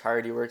he is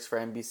retired. He works for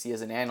NBC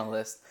as an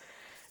analyst,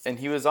 and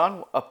he was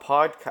on a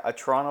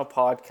Toronto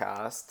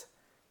podcast.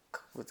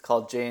 It's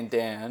called Jay and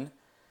Dan,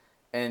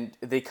 and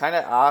they kind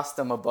of asked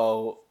him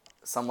about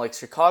some like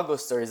Chicago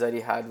stories that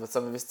he had with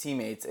some of his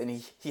teammates, and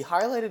he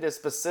highlighted a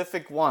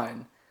specific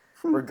one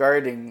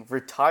regarding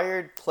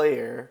retired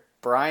player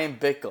Brian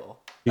Bickle.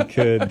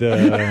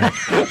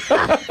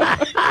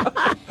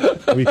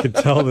 We could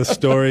tell the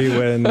story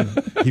when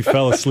he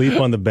fell asleep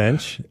on the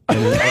bench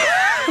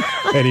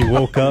and he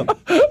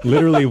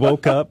literally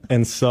woke up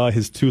and saw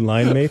his two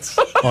line mates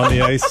on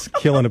the ice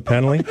killing a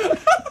penalty.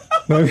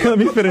 Let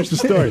me finish the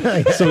story.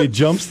 So he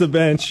jumps the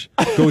bench,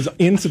 goes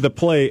into the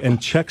play,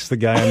 and checks the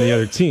guy on the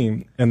other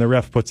team, and the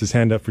ref puts his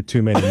hand up for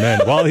too many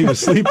men. While he was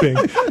sleeping,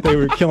 they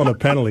were killing a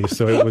penalty,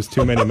 so it was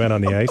too many men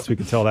on the ice. We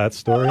could tell that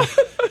story.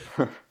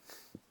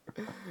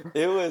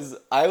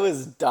 I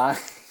was dying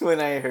when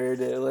I heard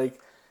it. Like,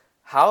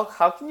 how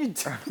can you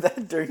do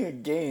that during a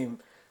game?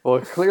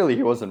 well, clearly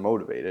he wasn't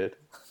motivated.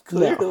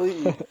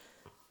 Clearly,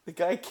 the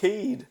guy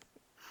Cade.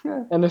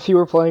 And if he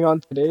were playing on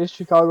today's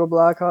Chicago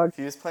Blackhawks, If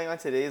he was playing on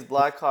today's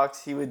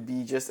Blackhawks, he would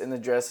be just in the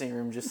dressing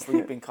room, just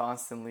sleeping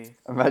constantly.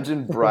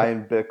 Imagine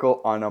Brian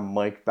Bickle on a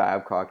Mike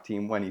Babcock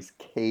team when he's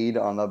Cade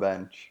on the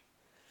bench.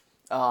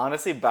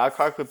 Honestly,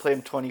 Babcock would play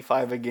him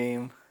 25 a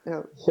game.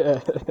 Yeah. yeah.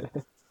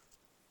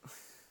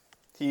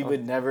 He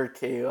would never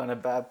KO on a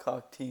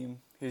Babcock team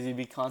because he'd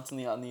be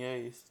constantly on the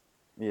ice.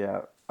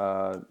 Yeah.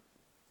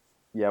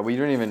 We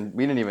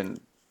didn't even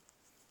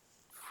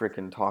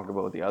freaking talk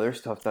about the other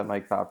stuff that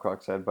Mike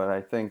Babcock said, but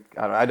I think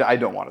I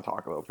don't want to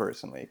talk about it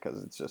personally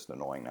because it's just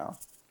annoying now.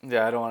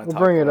 Yeah, I don't want to We'll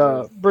talk bring it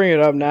about up. Bring it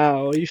up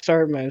now. You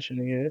start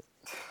mentioning it.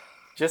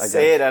 Just I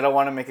say guess. it. I don't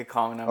want to make a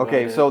comment about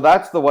Okay, it. so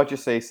that's the What You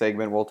Say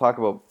segment. We'll talk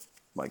about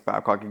Mike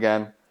Babcock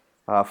again.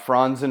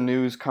 Franzen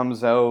news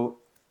comes out.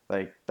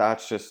 Like,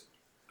 that's just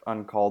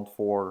uncalled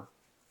for.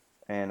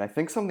 And I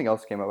think something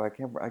else came up. I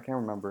can't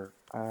remember.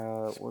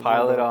 What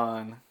pile was it that?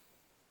 on.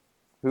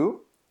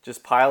 Who?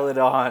 Just pile it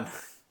on.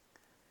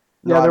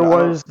 Yeah, No, there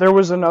I don't-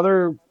 was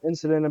another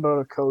incident about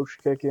a coach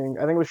kicking.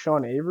 I think it was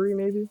Sean Avery,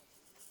 maybe.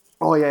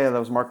 Oh yeah, that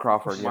was Mark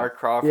Crawford. Yeah. Mark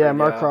Crawford. Yeah,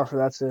 Mark Crawford.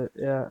 That's it.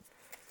 Yeah.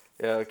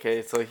 Yeah.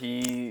 Okay. So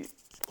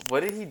what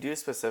did he do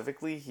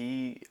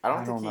specifically? I don't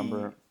I think don't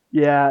remember.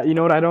 Yeah, you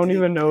know what? I don't Did he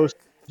even know kick?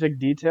 specific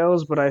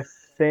details, but I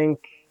think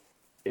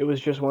it was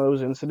just one of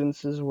those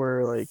incidences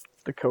where like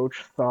the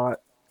coach thought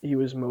he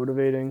was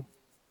motivating.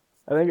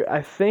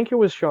 I think it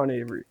was Sean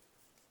Avery.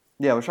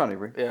 Yeah, it was Sean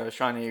Avery. Yeah, it was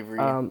Sean Avery.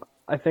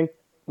 I think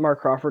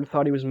Mark Crawford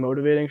thought he was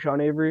motivating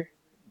Sean Avery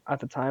at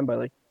the time by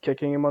like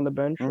kicking him on the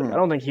bench. Like, Mhm. I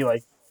don't think he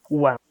like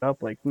wound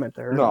up like meant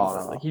to hurt No, him.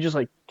 no, no. Like he just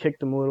like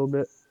kicked him a little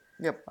bit.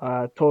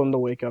 Yep. Told him to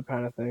wake up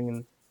kind of thing,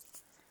 and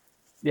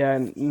yeah,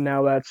 and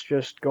now that's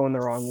just going the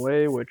wrong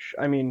way. Which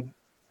I mean,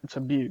 it's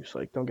abuse.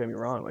 Like don't get me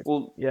wrong. Like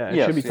Well, yeah, it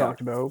yes, should be yeah.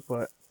 talked about.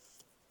 But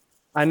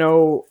I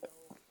know,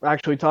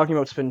 actually talking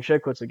about Spin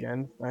Chicklets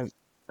again.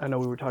 I know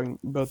we were talking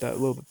about that a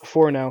little bit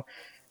before. Now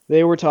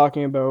they were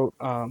talking about.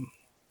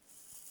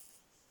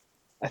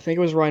 I think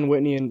it was Ryan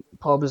Whitney and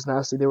Paul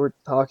Bisnasty. They were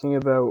talking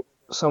about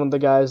some of the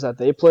guys that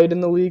they played in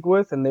the league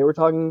with, and they were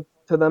talking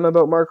to them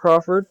about Mark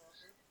Crawford,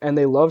 and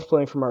they loved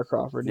playing for Mark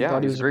Crawford. And Yeah,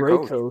 thought he he's was a a great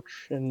great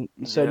coach, and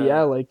said, Yeah.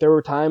 yeah, like there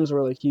were times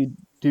where like he'd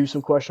do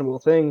some questionable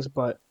things,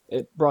 but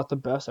it brought the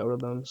best out of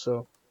them.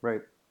 So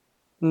Right.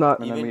 I'm not,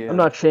 And then we I'm had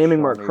not shaming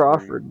Sean Mark Avery.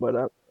 Crawford,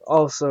 but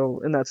also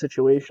in that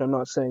situation, I'm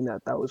not saying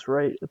that that was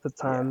right at the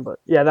time. But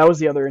yeah, that was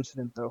the other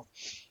incident though.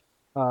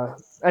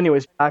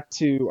 Anyways, back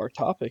to our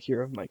topic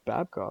here of Mike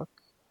Babcock.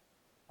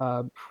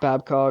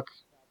 Babcock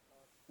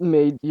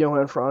made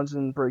Johan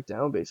Franzen break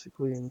down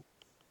basically in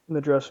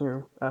the dressing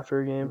room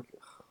after a game.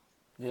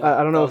 Yeah,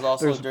 I don't know That if was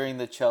also there's- during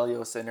the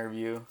Chelios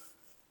interview.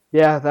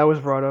 Yeah, that was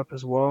brought up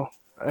as well.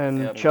 And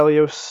Yeah.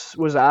 Chelios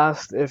was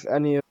asked if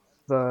any of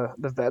the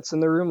vets in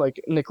the room, like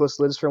Nicholas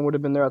Lidstrom would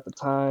have been there at the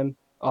time.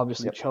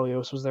 Obviously, Yep.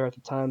 Chelios was there at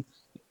the time.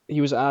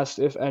 He was asked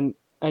if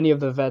any of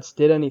the vets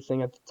did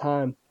anything at the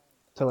time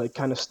to like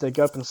kind of stick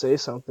up and say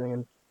something.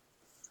 And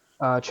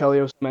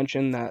Chelios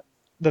mentioned that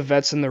the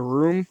vets in the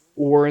room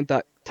weren't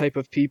that type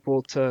of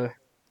people to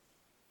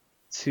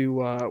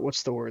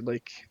what's the word,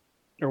 like,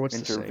 or what's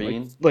the saying,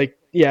 Intervene? like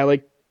yeah,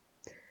 like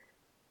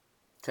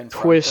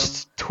Confront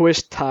him.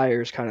 twist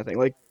tires kind of thing.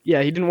 Like,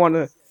 yeah, he didn't want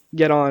to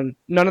get on.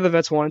 None of the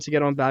vets wanted to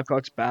get on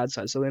Babcock's bad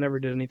side, so they never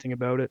did anything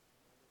about it.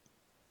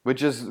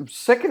 Which is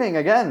sickening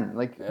again.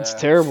 Like, It's Yeah.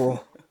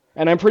 terrible.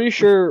 And I'm pretty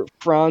sure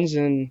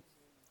Franzen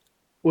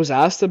was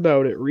asked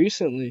about it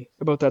recently,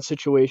 about that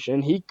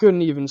situation. He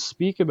couldn't even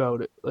speak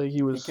about it. Like, he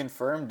He was,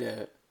 confirmed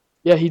it.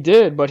 yeah, he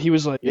did, but he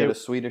was like, he had a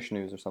Swedish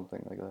news or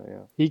something like that.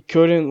 Yeah. he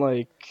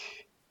couldn't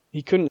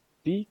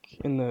speak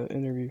in the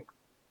interview.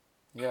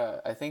 Yeah,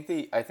 I think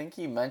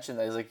he mentioned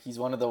that he's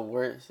one of the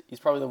worst. He's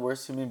probably the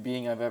worst human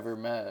being I've ever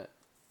met.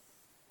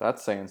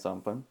 That's saying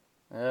something.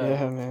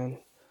 Yeah, man.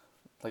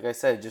 Like I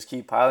said, just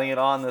keep piling it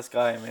on this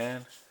guy,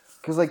 man.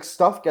 Because like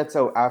stuff gets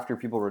out after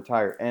people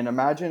retire, and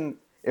imagine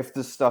if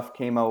this stuff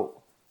came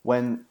out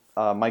when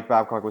Mike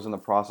Babcock was in the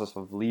process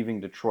of leaving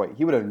Detroit.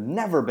 He would have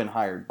never been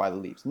hired by the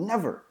Leafs.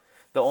 Never.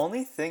 The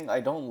only thing I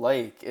don't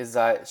like is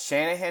that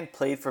Shanahan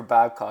played for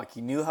Babcock.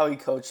 He knew how he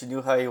coached, he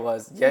knew how he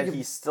was, yet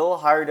he still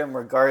hired him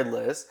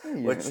regardless,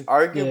 which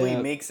arguably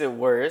Yeah. makes it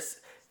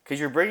worse because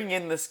you're bringing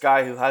in this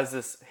guy who has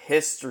this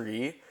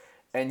history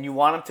and you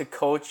want him to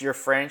coach your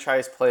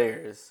franchise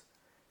players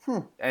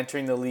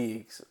entering the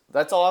leagues.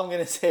 That's all I'm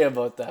going to say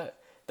about that.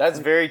 That's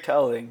very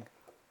telling.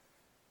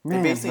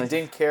 Man, They basically like-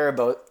 didn't care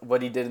about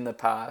what he did in the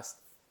past.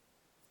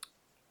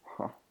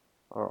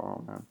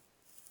 Oh man,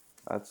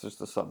 that's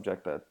just a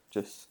subject that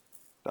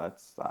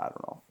that's I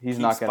don't know. He's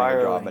Keeps not getting a job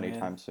spiraling, man.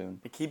 anytime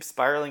soon. It keeps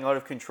spiraling out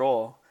of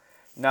control.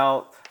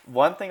 Now,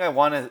 one thing I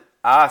want to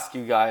ask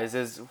you guys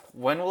is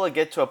when will it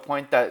get to a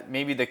point that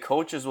maybe the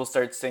coaches will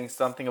start saying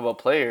something about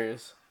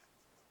players?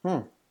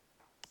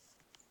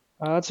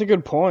 That's a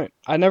good point.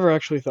 I never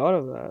actually thought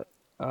of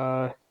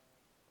that.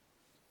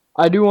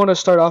 I do want to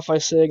start off by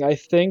saying I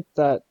think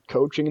that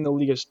coaching in the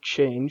league has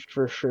changed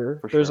for sure.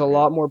 For There's sure, a yeah.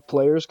 lot more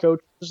players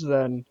coaches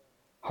than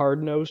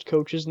hard-nosed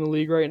coaches in the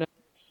league right now.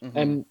 Mm-hmm.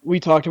 And we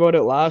talked about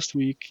it last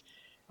week.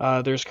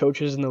 There's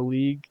coaches in the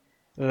league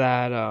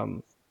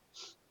that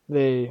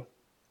they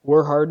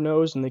were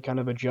hard-nosed and they kind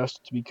of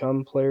adjusted to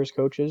become players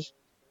coaches.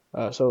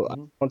 So I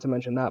want to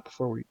mention that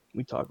before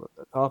we talk about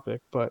the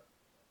topic. But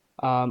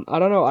I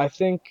don't know. I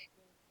think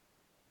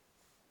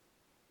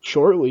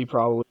shortly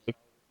probably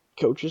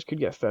coaches could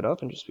get fed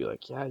up and just be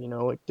like, yeah,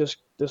 like this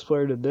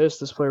player did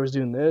this player was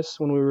doing this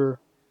when we were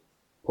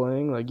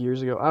playing like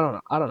years ago. I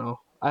don't know.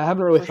 I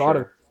haven't really For thought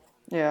of sure.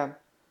 Yeah,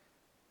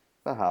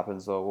 that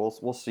happens though.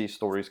 We'll see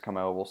stories come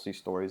out. We'll see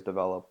stories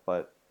develop.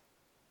 But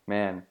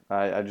man,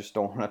 I just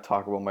don't want to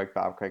talk about Mike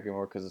Babcock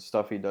anymore because the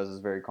stuff he does is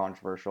very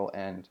controversial.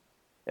 And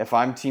if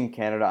I'm Team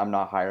Canada, I'm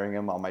not hiring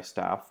him on my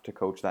staff to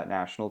coach that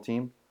national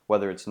team,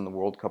 whether it's in the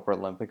World Cup or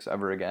Olympics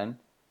ever again.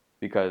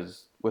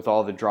 Because with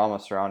all the drama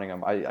surrounding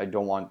him, I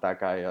don't want that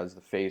guy as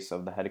the face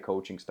of the head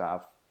coaching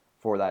staff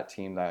for that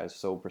team that is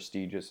so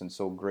prestigious and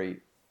so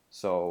great.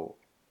 So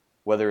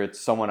whether it's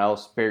someone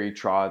else, Barry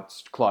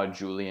Trotz, Claude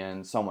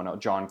Julien, someone else,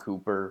 John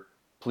Cooper,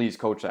 please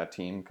coach that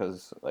team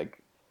because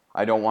like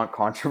I don't want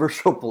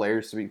controversial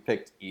players to be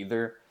picked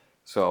either.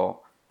 So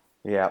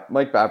yeah,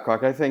 Mike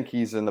Babcock, I think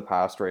he's in the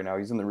past right now.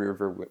 He's in the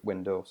rearview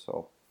window.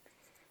 So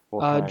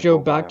we'll kinda Joe,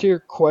 go by back to him. your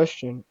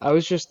question. I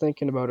was just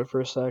thinking about it for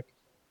a sec.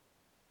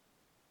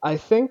 I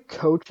think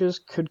coaches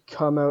could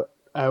come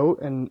out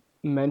and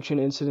mention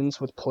incidents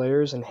with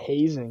players and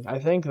hazing. I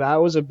think that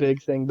was a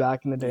big thing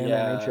back in the day in the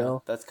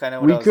NHL. That's kind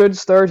of what We I was... could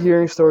start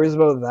hearing stories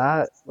about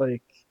that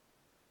like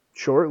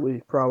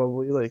shortly,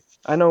 probably. Like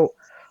I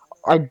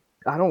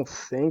don't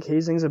think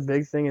hazing's a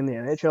big thing in the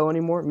NHL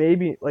anymore.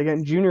 Maybe like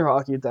in junior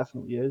hockey it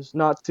definitely is,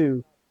 not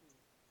to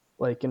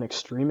like an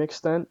extreme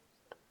extent.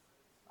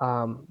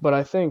 But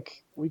I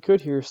think we could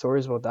hear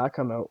stories about that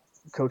come out.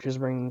 Coaches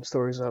bring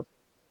stories up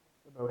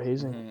about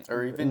hazing,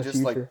 or in even the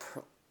just future.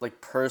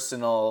 like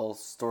personal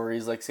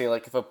stories, like say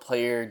like if a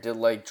player did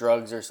like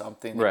drugs or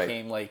something that Right.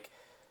 came like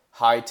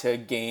high to a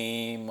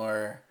game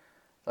or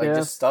like Yeah.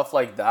 just stuff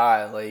like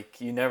that.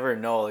 Like you never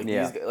know. Like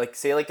Yeah. these, like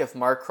say like if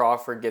Mark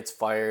Crawford gets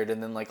fired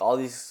and then like all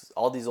these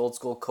old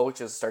school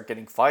coaches start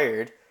getting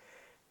fired,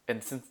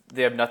 and since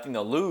they have nothing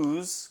to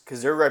lose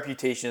because their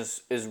reputation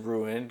is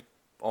ruined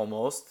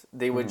almost,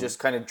 they would just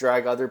kind of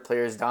drag other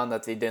players down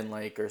that they didn't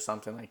like or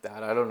something like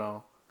that. I don't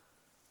know.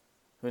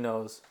 Who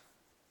knows?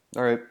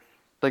 All right,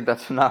 I think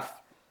that's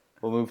enough.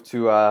 We'll move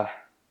to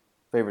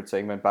favorite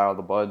segment, Battle of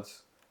the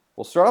Buds.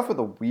 We'll start off with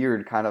a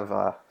weird kind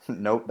of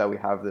note that we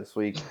have this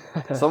week.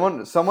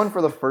 Someone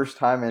for the first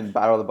time in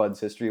Battle of the Buds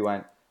history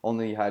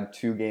only had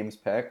 2 games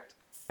picked,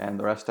 and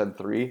the rest had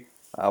 3.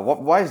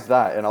 Why is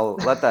that? And I'll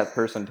let that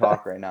person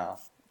talk right now.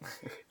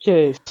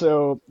 Okay,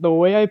 so the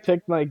way I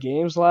picked my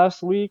games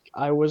last week,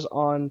 I was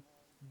on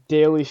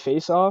daily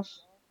face-off.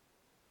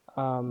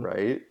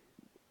 Right?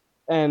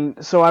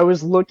 And so I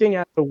was looking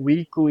at the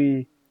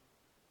weekly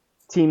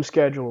team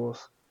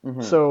schedules.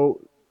 Mhm.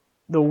 So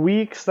the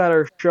weeks that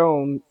are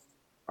shown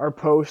are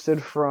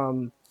posted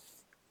from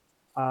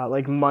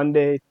like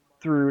Monday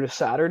through to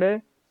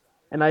Saturday.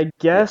 And I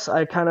guess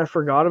I kind of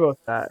forgot about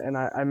that. And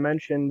I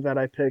mentioned that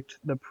I picked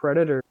the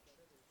Predator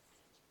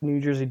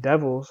New Jersey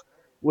Devils,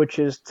 which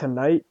is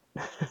tonight,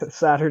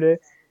 Saturday,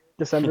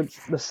 December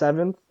the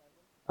 7th.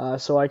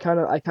 So I kind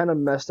of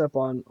messed up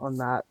on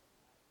that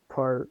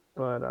part,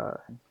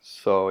 but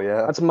So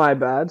yeah. that's my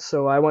bad.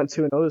 So I went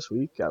 2-0 this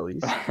week at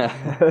least.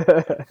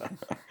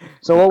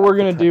 So what we're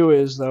gonna do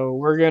is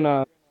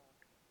though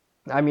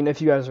I mean, if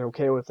you guys are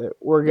okay with it,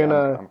 we're Yeah,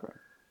 gonna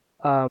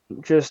I'm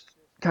good. just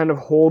kind of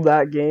hold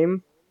that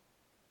game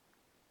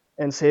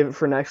and save it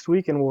for next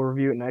week, and we'll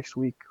review it next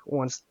week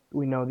once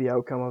we know the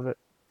outcome of it.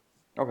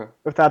 Okay.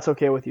 If that's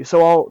okay with you.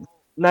 So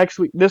next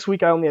week. This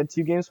week I only had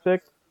 2 games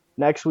picked.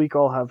 Next week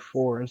I'll have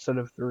 4 instead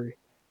of 3. If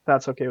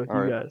that's okay with All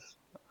you right. guys.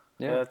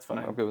 Yeah, that's I'm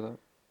fine. good with that.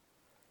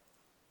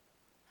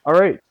 All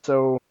right.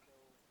 So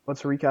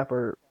let's recap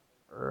our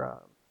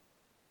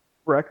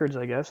records.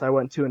 I guess I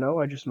went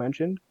 2-0. I just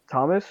mentioned.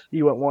 Thomas,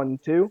 you went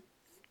 1-2.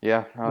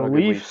 Yeah, The not a good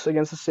week. Leafs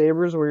against the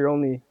Sabres were your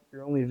only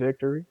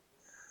victory.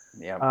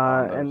 Yeah,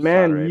 on the And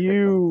man, Saturday I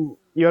picked them.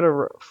 you had a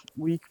rough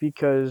week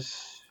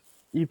because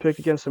you picked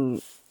against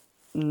some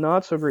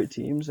not so great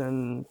teams,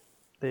 and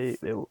they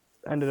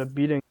ended up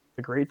beating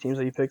the great teams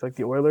that you picked, like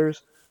the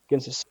Oilers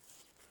against the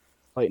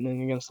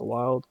Lightning, against the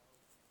Wild.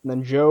 And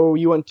then Joe,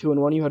 you went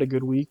 2-1. You had a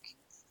good week.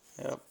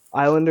 Yep.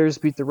 Islanders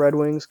beat the Red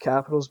Wings.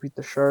 Capitals beat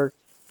the Sharks.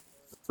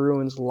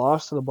 Bruins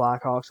lost to the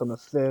Blackhawks on the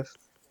 5th.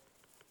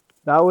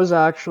 That was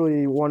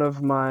actually one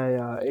of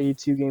my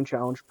 82 game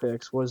challenge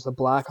picks. Was the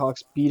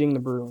Blackhawks beating the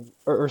Bruins,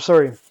 or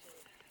sorry,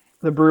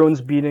 the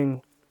Bruins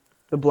beating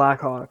the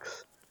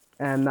Blackhawks,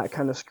 and that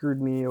kind of screwed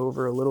me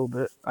over a little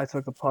bit. I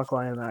took the puck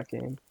line in that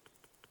game,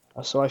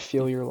 so I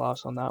feel your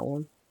loss on that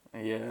one.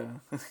 Yeah.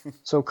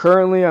 So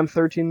currently I'm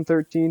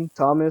 13-13,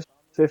 Thomas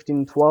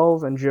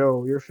 15-12, and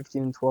Joe, you're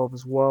 15-12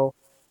 as well.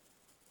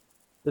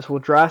 This will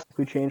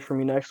drastically change for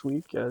me next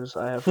week as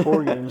I have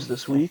 4 games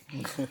this week.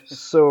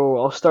 So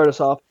I'll start us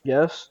off, I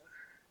guess.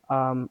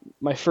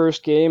 My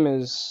first game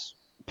is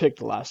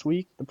picked last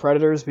week. The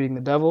Predators beating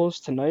the Devils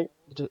tonight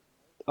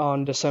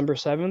on December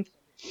 7th.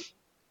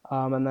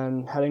 And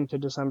then heading to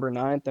December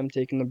 9th, I'm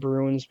taking the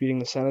Bruins beating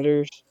the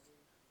Senators.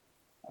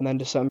 And then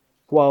December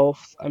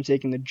 12th, I'm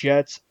taking the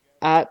Jets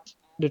at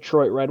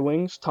Detroit Red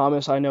Wings.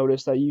 Thomas, I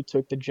noticed that you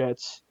took the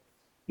Jets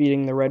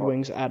beating the Red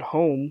Wings at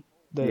home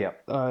Yeah.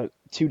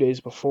 2 days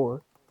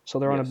before. So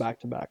they're on a Yes.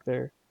 back-to-back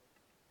there.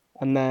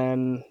 And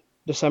then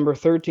December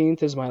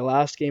 13th is my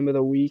last game of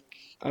the week.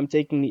 I'm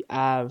taking the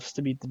Avs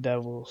to beat the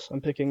Devils.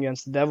 I'm picking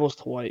against the Devils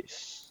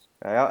twice.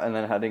 Yeah, and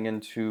then heading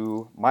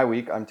into my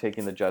week, I'm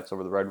taking the Jets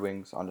over the Red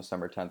Wings on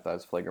December 10th,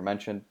 as Flager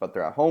mentioned, but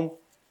they're at home.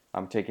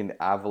 I'm taking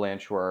the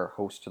Avalanche, who are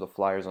host to the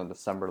Flyers, on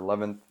December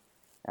 11th,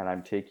 and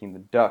I'm taking the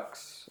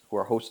Ducks, who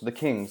are host to the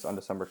Kings, on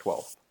December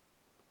 12th.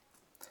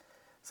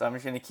 So I'm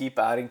just going to keep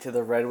adding to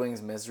the Red Wings'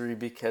 misery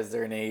because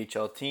they're an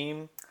AHL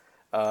team.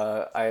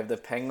 I have the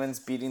Penguins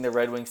beating the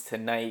Red Wings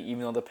tonight,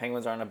 even though the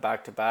Penguins are on a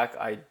back-to-back.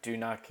 I do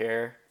not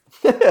care.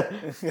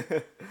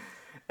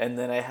 And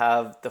then I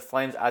have the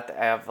Flames at the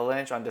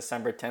Avalanche on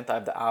December 10th. I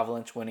have the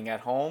Avalanche winning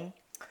at home.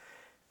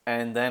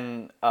 And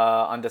then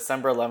on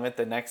December 11th,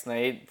 the next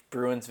night,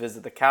 Bruins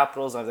visit the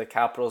Capitals. I have the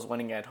Capitals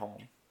winning at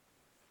home.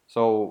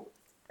 So,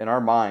 in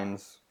our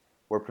minds,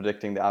 we're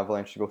predicting the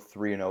Avalanche to go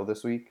 3-0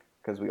 this week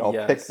because we all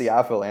Yes. picked the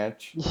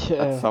Avalanche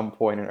Yeah. at some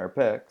point in our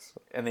picks.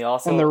 And they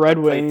also And the Red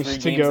play Wings 3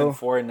 to games go. in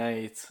 4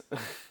 nights.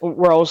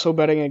 We're also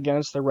betting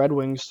against the Red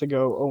Wings to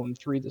go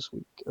 0-3 this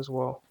week as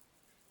well.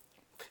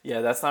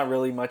 Yeah, that's not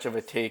really much of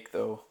a take,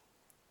 though.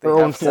 They They're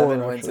have 0-4,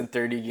 7 wins actually. in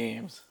 30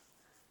 games.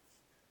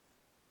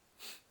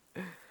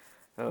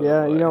 Oh,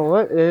 Yeah, boy. you know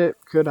what? It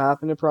could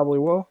happen. It probably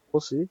will.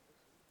 We'll see.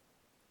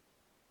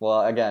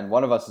 Well, again,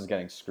 one of us is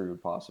getting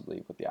screwed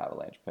possibly with the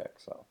Avalanche pick,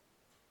 so.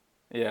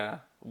 Yeah,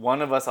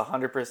 one of us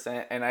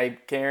 100%, and I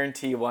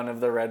guarantee one of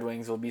the Red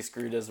Wings will be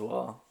screwed as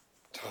well.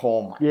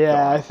 Oh my Yeah,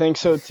 god. I think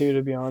so too,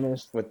 to be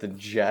honest. With the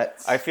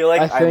Jets. I feel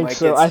like I I think might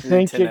so. get I screwed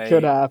think tonight. it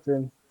could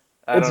happen.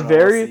 I It's don't know.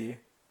 very- We'll see.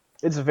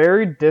 It's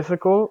very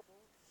difficult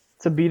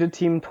to beat a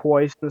team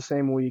twice in the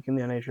same week in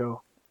the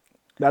NHL.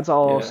 That's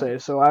all I'll Yeah. say.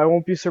 So I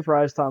won't be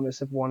surprised,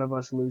 Thomas, if one of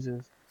us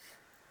loses.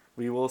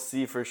 We will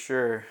see for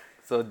sure.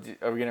 So,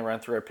 are we gonna run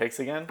through our picks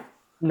again?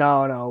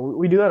 No,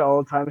 we do that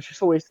all the time. It's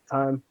just a waste of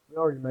time. We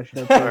already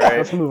mentioned it. All right.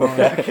 Let's move on.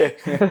 Okay.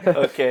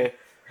 Okay.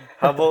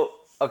 How about?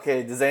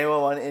 Okay. Does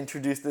anyone want to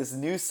introduce this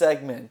new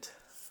segment?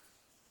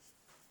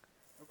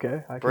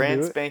 Okay, I can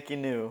Brand do it.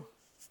 spanking new.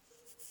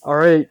 All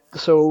right.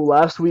 So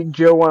last week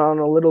Joe went on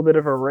a little bit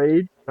of a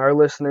raid. Our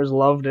listeners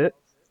loved it.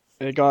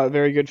 It got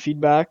very good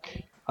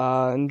feedback.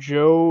 And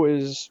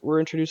we're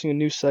introducing a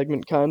new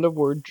segment kind of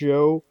where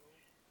Joe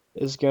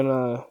is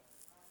gonna,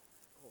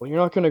 well, you're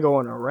not gonna go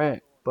on a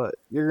rant, but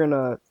you're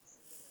gonna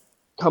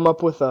come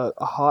up with a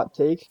hot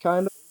take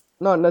kind of,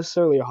 not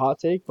necessarily a hot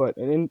take, but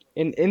an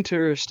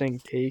interesting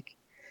take,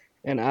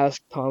 and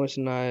ask Thomas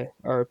and I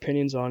our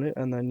opinions on it,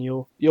 and then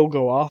you'll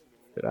go off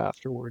it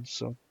afterwards.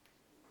 So,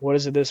 what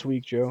is it this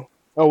week, Joe?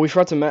 Oh, I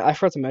forgot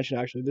to mention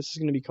actually. This is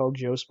gonna be called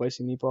Joe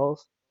Spicy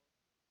Meatballs.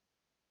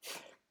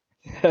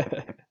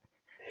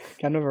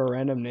 kind of a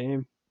random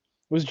name.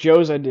 It was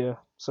Joe's idea,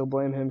 so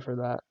blame him for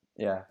that.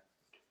 Yeah,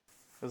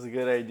 It was a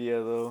good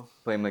idea though.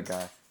 blame the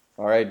guy.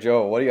 All right,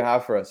 Joe, what do you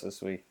have for us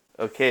this week?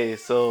 Okay,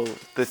 so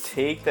the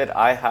take that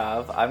I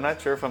have, I'm not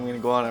sure if I'm going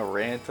to go on a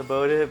rant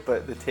about it,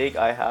 but the take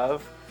I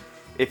have,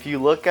 if you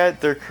look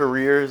at their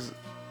careers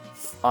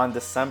on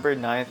December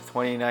 9th,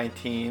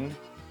 2019,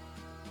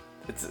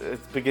 it's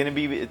going to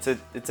be it's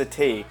a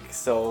take.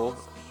 So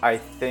I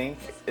think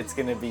it's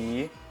going to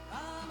be,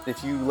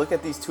 if you look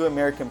at these two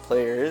American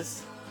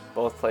players,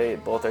 both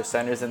are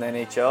centers in the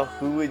NHL,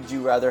 who would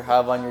you rather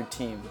have on your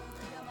team?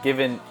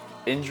 Given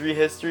injury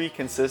history,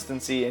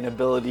 consistency, and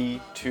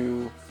ability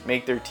to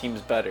make their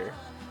teams better.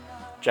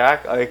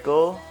 Jack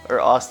Eichel or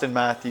Austin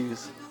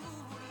Matthews?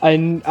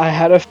 I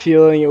had a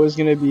feeling it was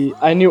gonna be.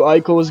 I knew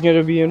Eichel was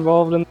gonna be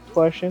involved in the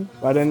question,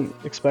 but I didn't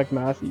expect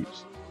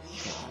Matthews.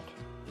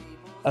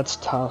 That's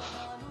tough.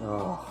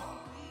 Oh,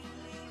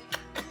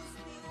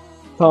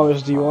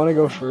 Thomas, do you want to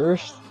go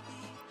first?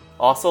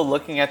 Also,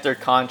 looking at their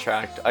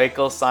contract,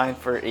 Eichel signed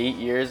for 8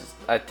 years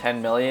at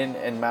 $10 million,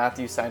 and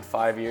Matthews signed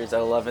 5 years at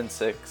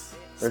 11.6.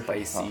 They're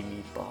Spicy tough.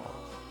 meatball.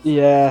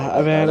 Yeah,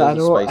 That man, is I a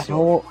don't, spicy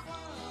one.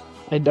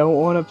 I don't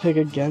want to pick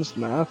against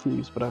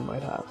Matthews, but I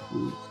might have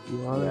to. To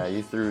be honest. yeah,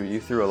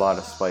 you threw a lot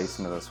of spice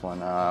into this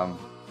one.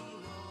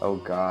 Oh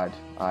God,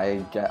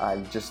 I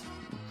just,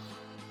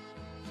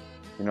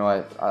 you know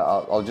what?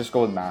 I'll just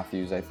go with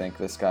Matthews. I think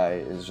this guy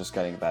is just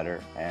getting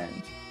better,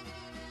 and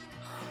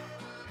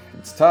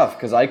it's tough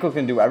because Eichel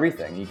can do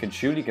everything. He can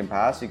shoot, he can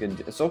pass,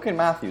 so can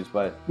Matthews.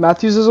 But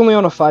Matthews is only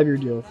on a 5-year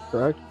deal,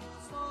 correct?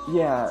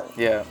 yeah,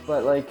 Yeah.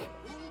 but like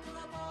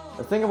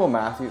the thing about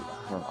Matthews,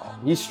 I don't know.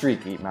 He's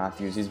streaky,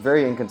 Matthews. He's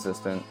very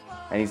inconsistent,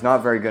 and he's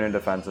not very good in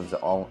defensive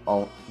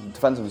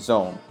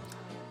zone.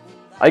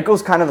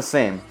 Eichel's kind of the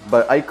same,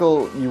 but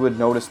Eichel you would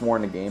notice more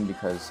in the game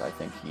because I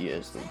think he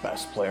is the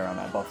best player on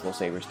that Buffalo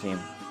Sabres team.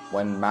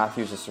 When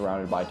Matthews is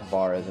surrounded by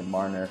Tavares and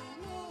Marner,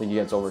 I think he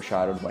gets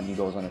overshadowed when he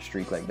goes on a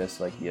streak like this,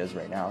 like he is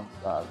right now.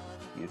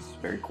 He's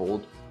very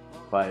cold,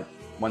 but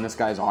when this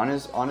guy's on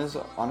his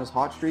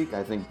hot streak,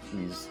 I think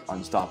he's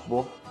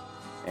unstoppable.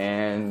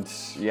 And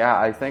yeah,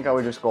 I think I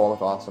would just go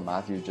with Austin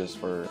Matthews just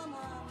for,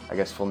 I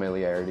guess,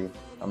 familiarity.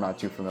 I'm not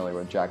too familiar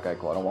with Jack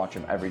Eichel. I don't watch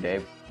him every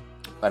day,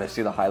 but I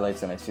see the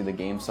highlights and I see the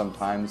games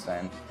sometimes,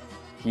 and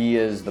he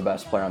is the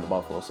best player on the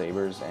Buffalo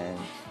Sabres, and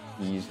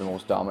he's the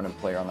most dominant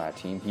player on that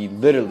team. He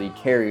literally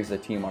carries the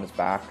team on his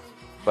back.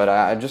 But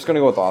I'm just going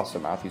to go with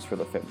Austin Matthews for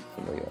the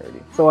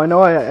familiarity. So I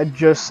know I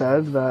just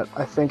said that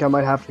I think I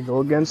might have to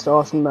go against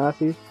Austin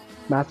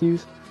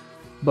Matthews,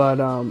 but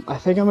I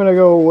think I'm going to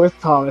go with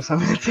Thomas. I'm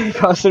going to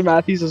take Austin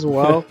Matthews as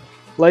well.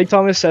 Like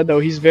Thomas said, though,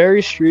 he's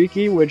very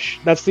streaky, which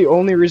that's the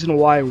only reason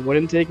why I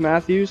wouldn't take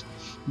Matthews.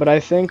 But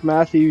I think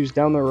Matthews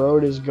down the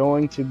road is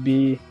going to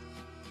be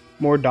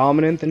more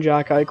dominant than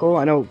Jack Eichel.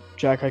 I know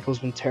Jack Eichel's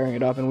been tearing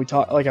it up, and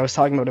I was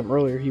talking about him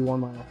earlier. He won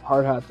my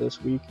hard hat this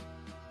week.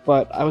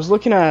 But I was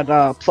looking at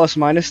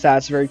plus-minus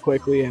stats very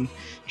quickly, and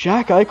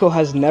Jack Eichel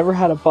has never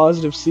had a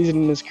positive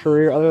season in his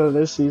career other than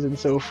this season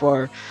so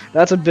far.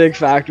 That's a big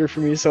factor for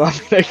me, so I'm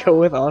going to go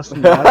with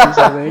Austin Matthews,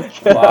 I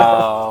think.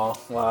 Wow.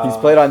 He's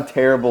played on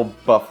terrible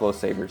Buffalo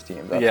Sabres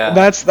teams. Yeah.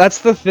 That's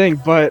the thing,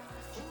 but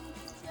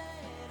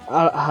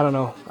I don't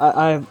know.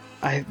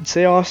 I'd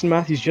say Austin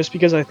Matthews just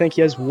because I think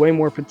he has way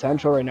more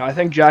potential right now. I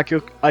think Jack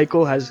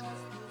Eichel has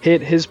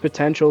hit his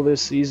potential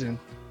this season,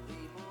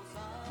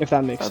 if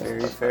that makes sense.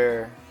 Very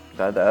fair.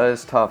 That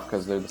is tough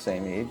because they're the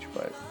same age,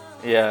 but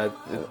Yeah.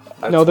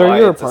 That's No, they're a why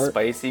year it's apart. a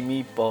spicy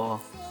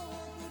meatball.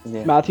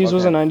 yeah. Matthews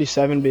was a okay.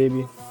 97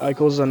 baby.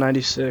 Eichel's a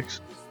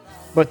 96.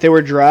 But they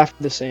were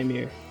drafted the same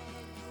year.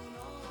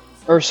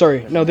 Or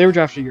sorry, no, they were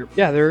drafted a year.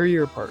 Yeah, they were a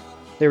year apart.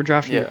 They were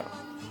drafted. Yeah.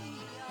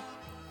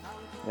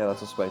 Yeah,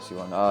 that's a spicy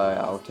one.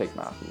 I'll take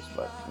Matthews,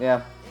 but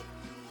yeah.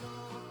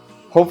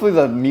 Hopefully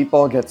the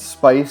meatball gets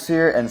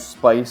spicier and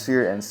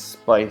spicier and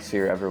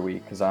spicier every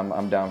week because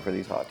I'm down for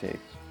these hot takes.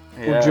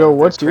 Yeah, Joe,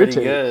 what's they're your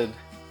pretty take? good. You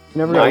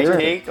never My got your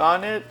take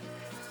on it,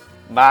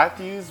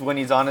 Matthews, when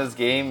he's on his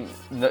game,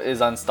 is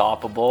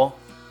unstoppable.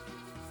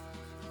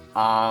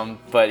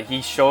 But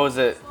he shows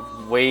it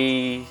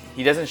he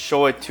doesn't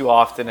show it too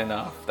often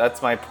enough.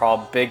 That's my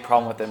big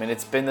problem with him. And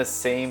it's been the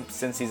same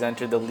since he's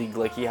entered the league.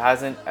 Like, he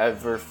hasn't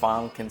ever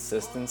found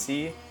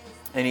consistency.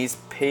 And he's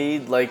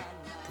paid, I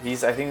think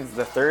he's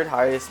the third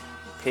highest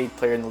paid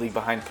player in the league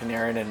behind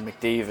Panarin and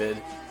McDavid.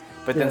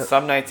 But then Yeah.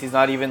 some nights he's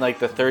not even like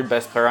the third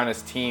best player on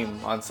his team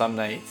on some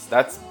nights.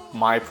 That's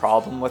my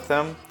problem with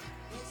him.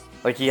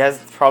 Like, he has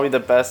probably the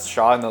best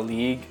shot in the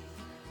league.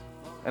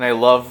 And I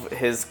love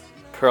his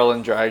curl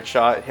and drag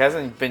shot. He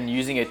hasn't been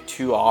using it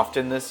too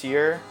often this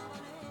year.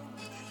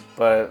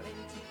 But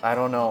I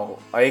don't know.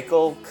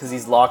 Eichel, because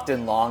he's locked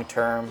in long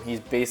term, he's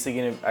basically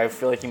going to, I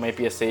feel like he might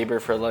be a Sabre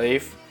for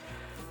life.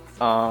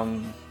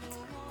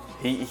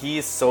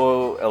 He's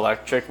so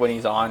electric when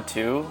he's on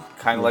too,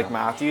 kind of like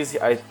Matthews.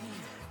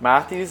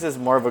 Matthews is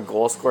more of a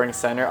goal-scoring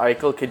center.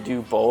 Eichel could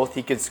do both.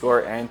 He could score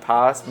and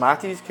pass.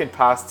 Matthews could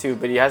pass too,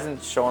 but he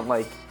hasn't shown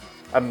like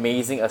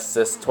amazing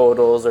assist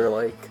totals or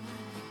like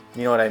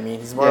You know what I mean?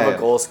 He's more of Yeah. a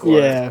goal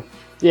scorer.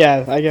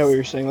 Yeah, I get what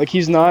you're saying. Like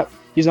he's not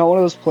one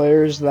of those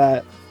players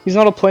that he's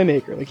not a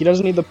playmaker. Like he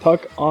doesn't need the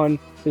puck on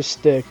his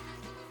stick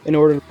in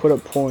order to put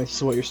up points.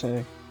 Is what you're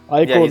saying.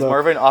 Eichel, Yeah, he's though, more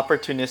of an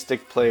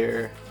opportunistic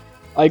player.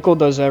 Eichel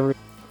does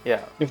everything.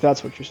 Yeah. If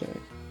that's what you're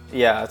saying.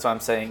 Yeah, that's what I'm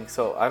saying.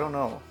 So I don't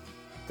know.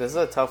 This is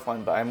a tough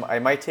one, but I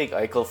might take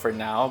Eichel for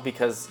now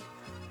because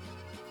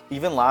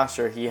even last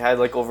year he had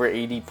like over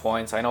 80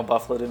 points. I know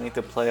Buffalo didn't make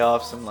the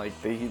playoffs and like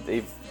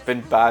they've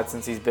been bad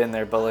since he's been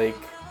there, but like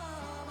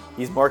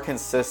he's more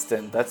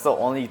consistent. That's the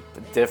only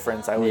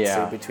difference I would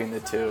say between the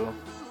two.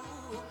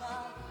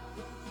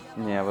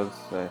 Yeah,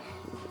 but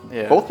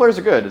Yeah. both players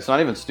are good. It's not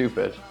even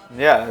stupid.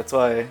 Yeah, that's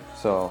why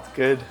So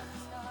good.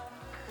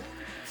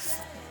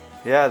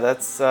 Yeah,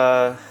 that's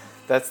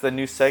the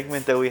new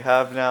segment that we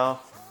have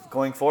now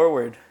going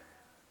forward.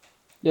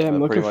 Yeah, I'm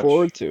looking pretty much.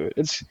 forward to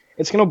it.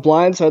 It's gonna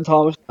blindside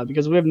Thomas now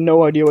because we have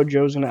no idea what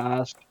Joe's gonna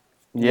ask.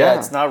 Yeah,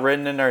 it's not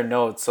written in our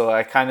notes, so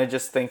I kind of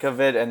just think of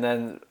it and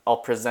then I'll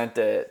present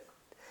it.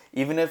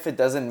 Even if it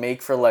doesn't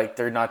make for like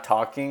they're not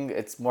talking,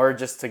 it's more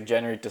just to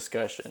generate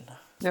discussion.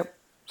 Yep,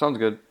 sounds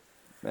good.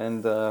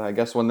 And I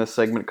guess when this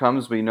segment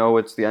comes, we know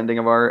it's the ending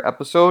of our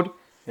episode.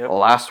 Yep.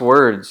 Last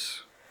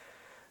words.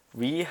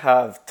 We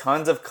have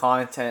tons of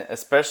content,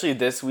 especially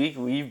this week.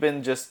 We've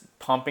been just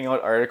pumping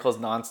out articles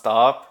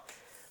nonstop.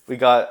 We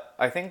got,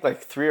 I think,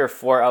 like 3 or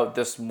 4 out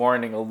this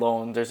morning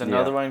alone. There's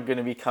another one going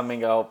to be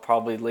coming out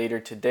probably later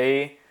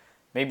today,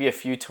 maybe a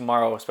few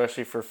tomorrow,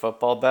 especially for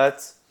football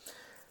bets.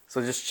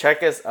 So just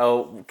check us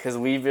out because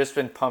we've just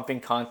been pumping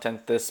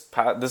content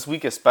this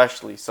week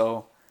especially.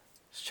 So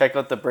just check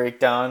out the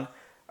breakdown.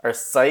 Our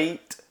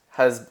site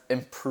has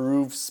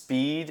improved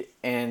speed,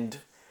 and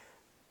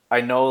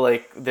I know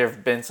like there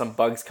have been some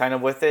bugs kind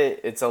of with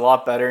it. It's a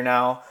lot better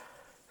now.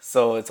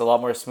 So it's a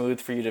lot more smooth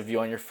for you to view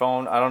on your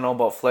phone. I don't know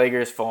about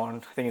Flagger's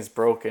phone. I think it's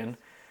broken.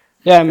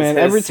 Yeah, man.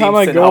 His Every time seems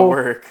I to not go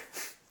work.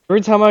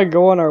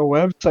 on our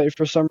website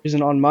for some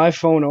reason on my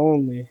phone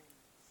only,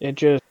 it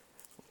just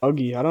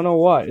buggy. I don't know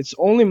why. It's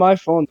only my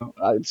phone though.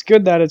 It's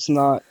good that it's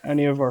not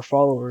any of our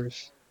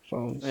followers'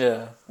 phones.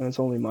 Yeah. And it's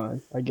only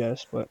mine, I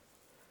guess. But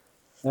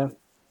yeah.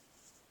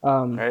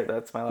 All right,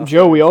 that's my last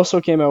Joe, word. we also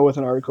came out with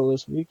an article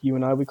this week. You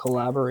and I, we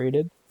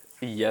collaborated.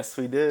 Yes,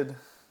 we did.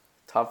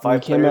 Top We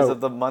 5 came players out- of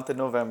the month of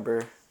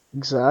November.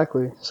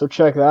 Exactly. So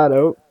check that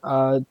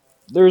out.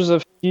 There's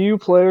a few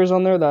players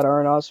on there that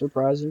are not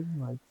surprising.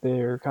 Like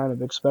they're kind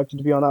of expected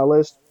to be on that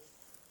list.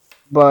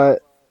 But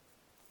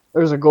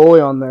there's a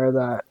goalie on there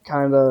that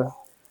kind of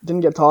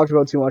didn't get talked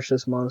about too much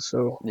this month.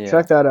 So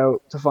check that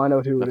out to find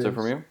out who That's it is. it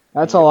from you?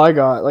 That's all I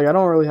got. Like I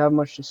don't really have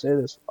much to say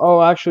this.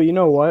 Oh, actually, you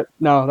know what?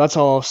 No, that's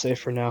all I'll say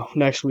for now.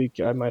 Next week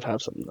I might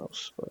have something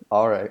else. But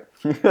All right.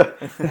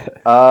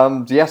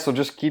 So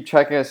just keep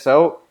checking us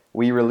out.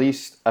 We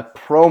released a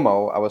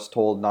promo. I was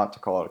told not to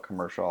call it a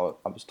commercial.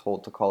 I was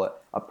told to call it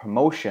a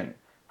promotion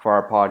for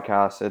our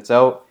podcast. It's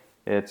out.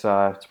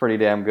 It's pretty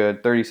damn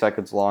good. 30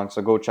 seconds long.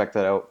 So go check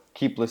that out.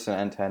 Keep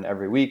listening to N10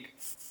 every week.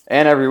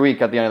 And every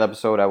week at the end of the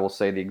episode, I will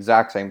say the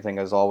exact same thing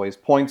as always.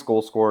 Points,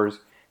 goal scorers,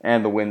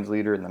 and the wins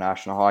leader in the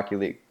National Hockey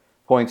League.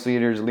 Points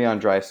leaders, Leon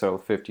Draisaitl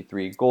with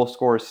 53. Goal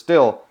scorers,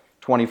 still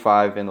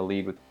 25 in the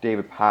league with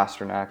David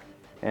Pastrnak.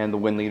 And the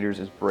win leaders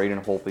is Braden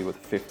Holtby with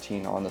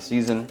 15 on the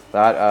season.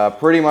 That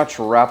pretty much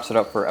wraps it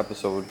up for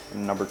episode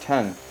number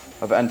 10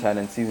 of N10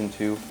 in Season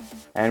 2.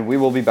 And we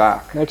will be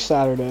back. next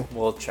Saturday.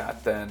 We'll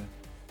chat then.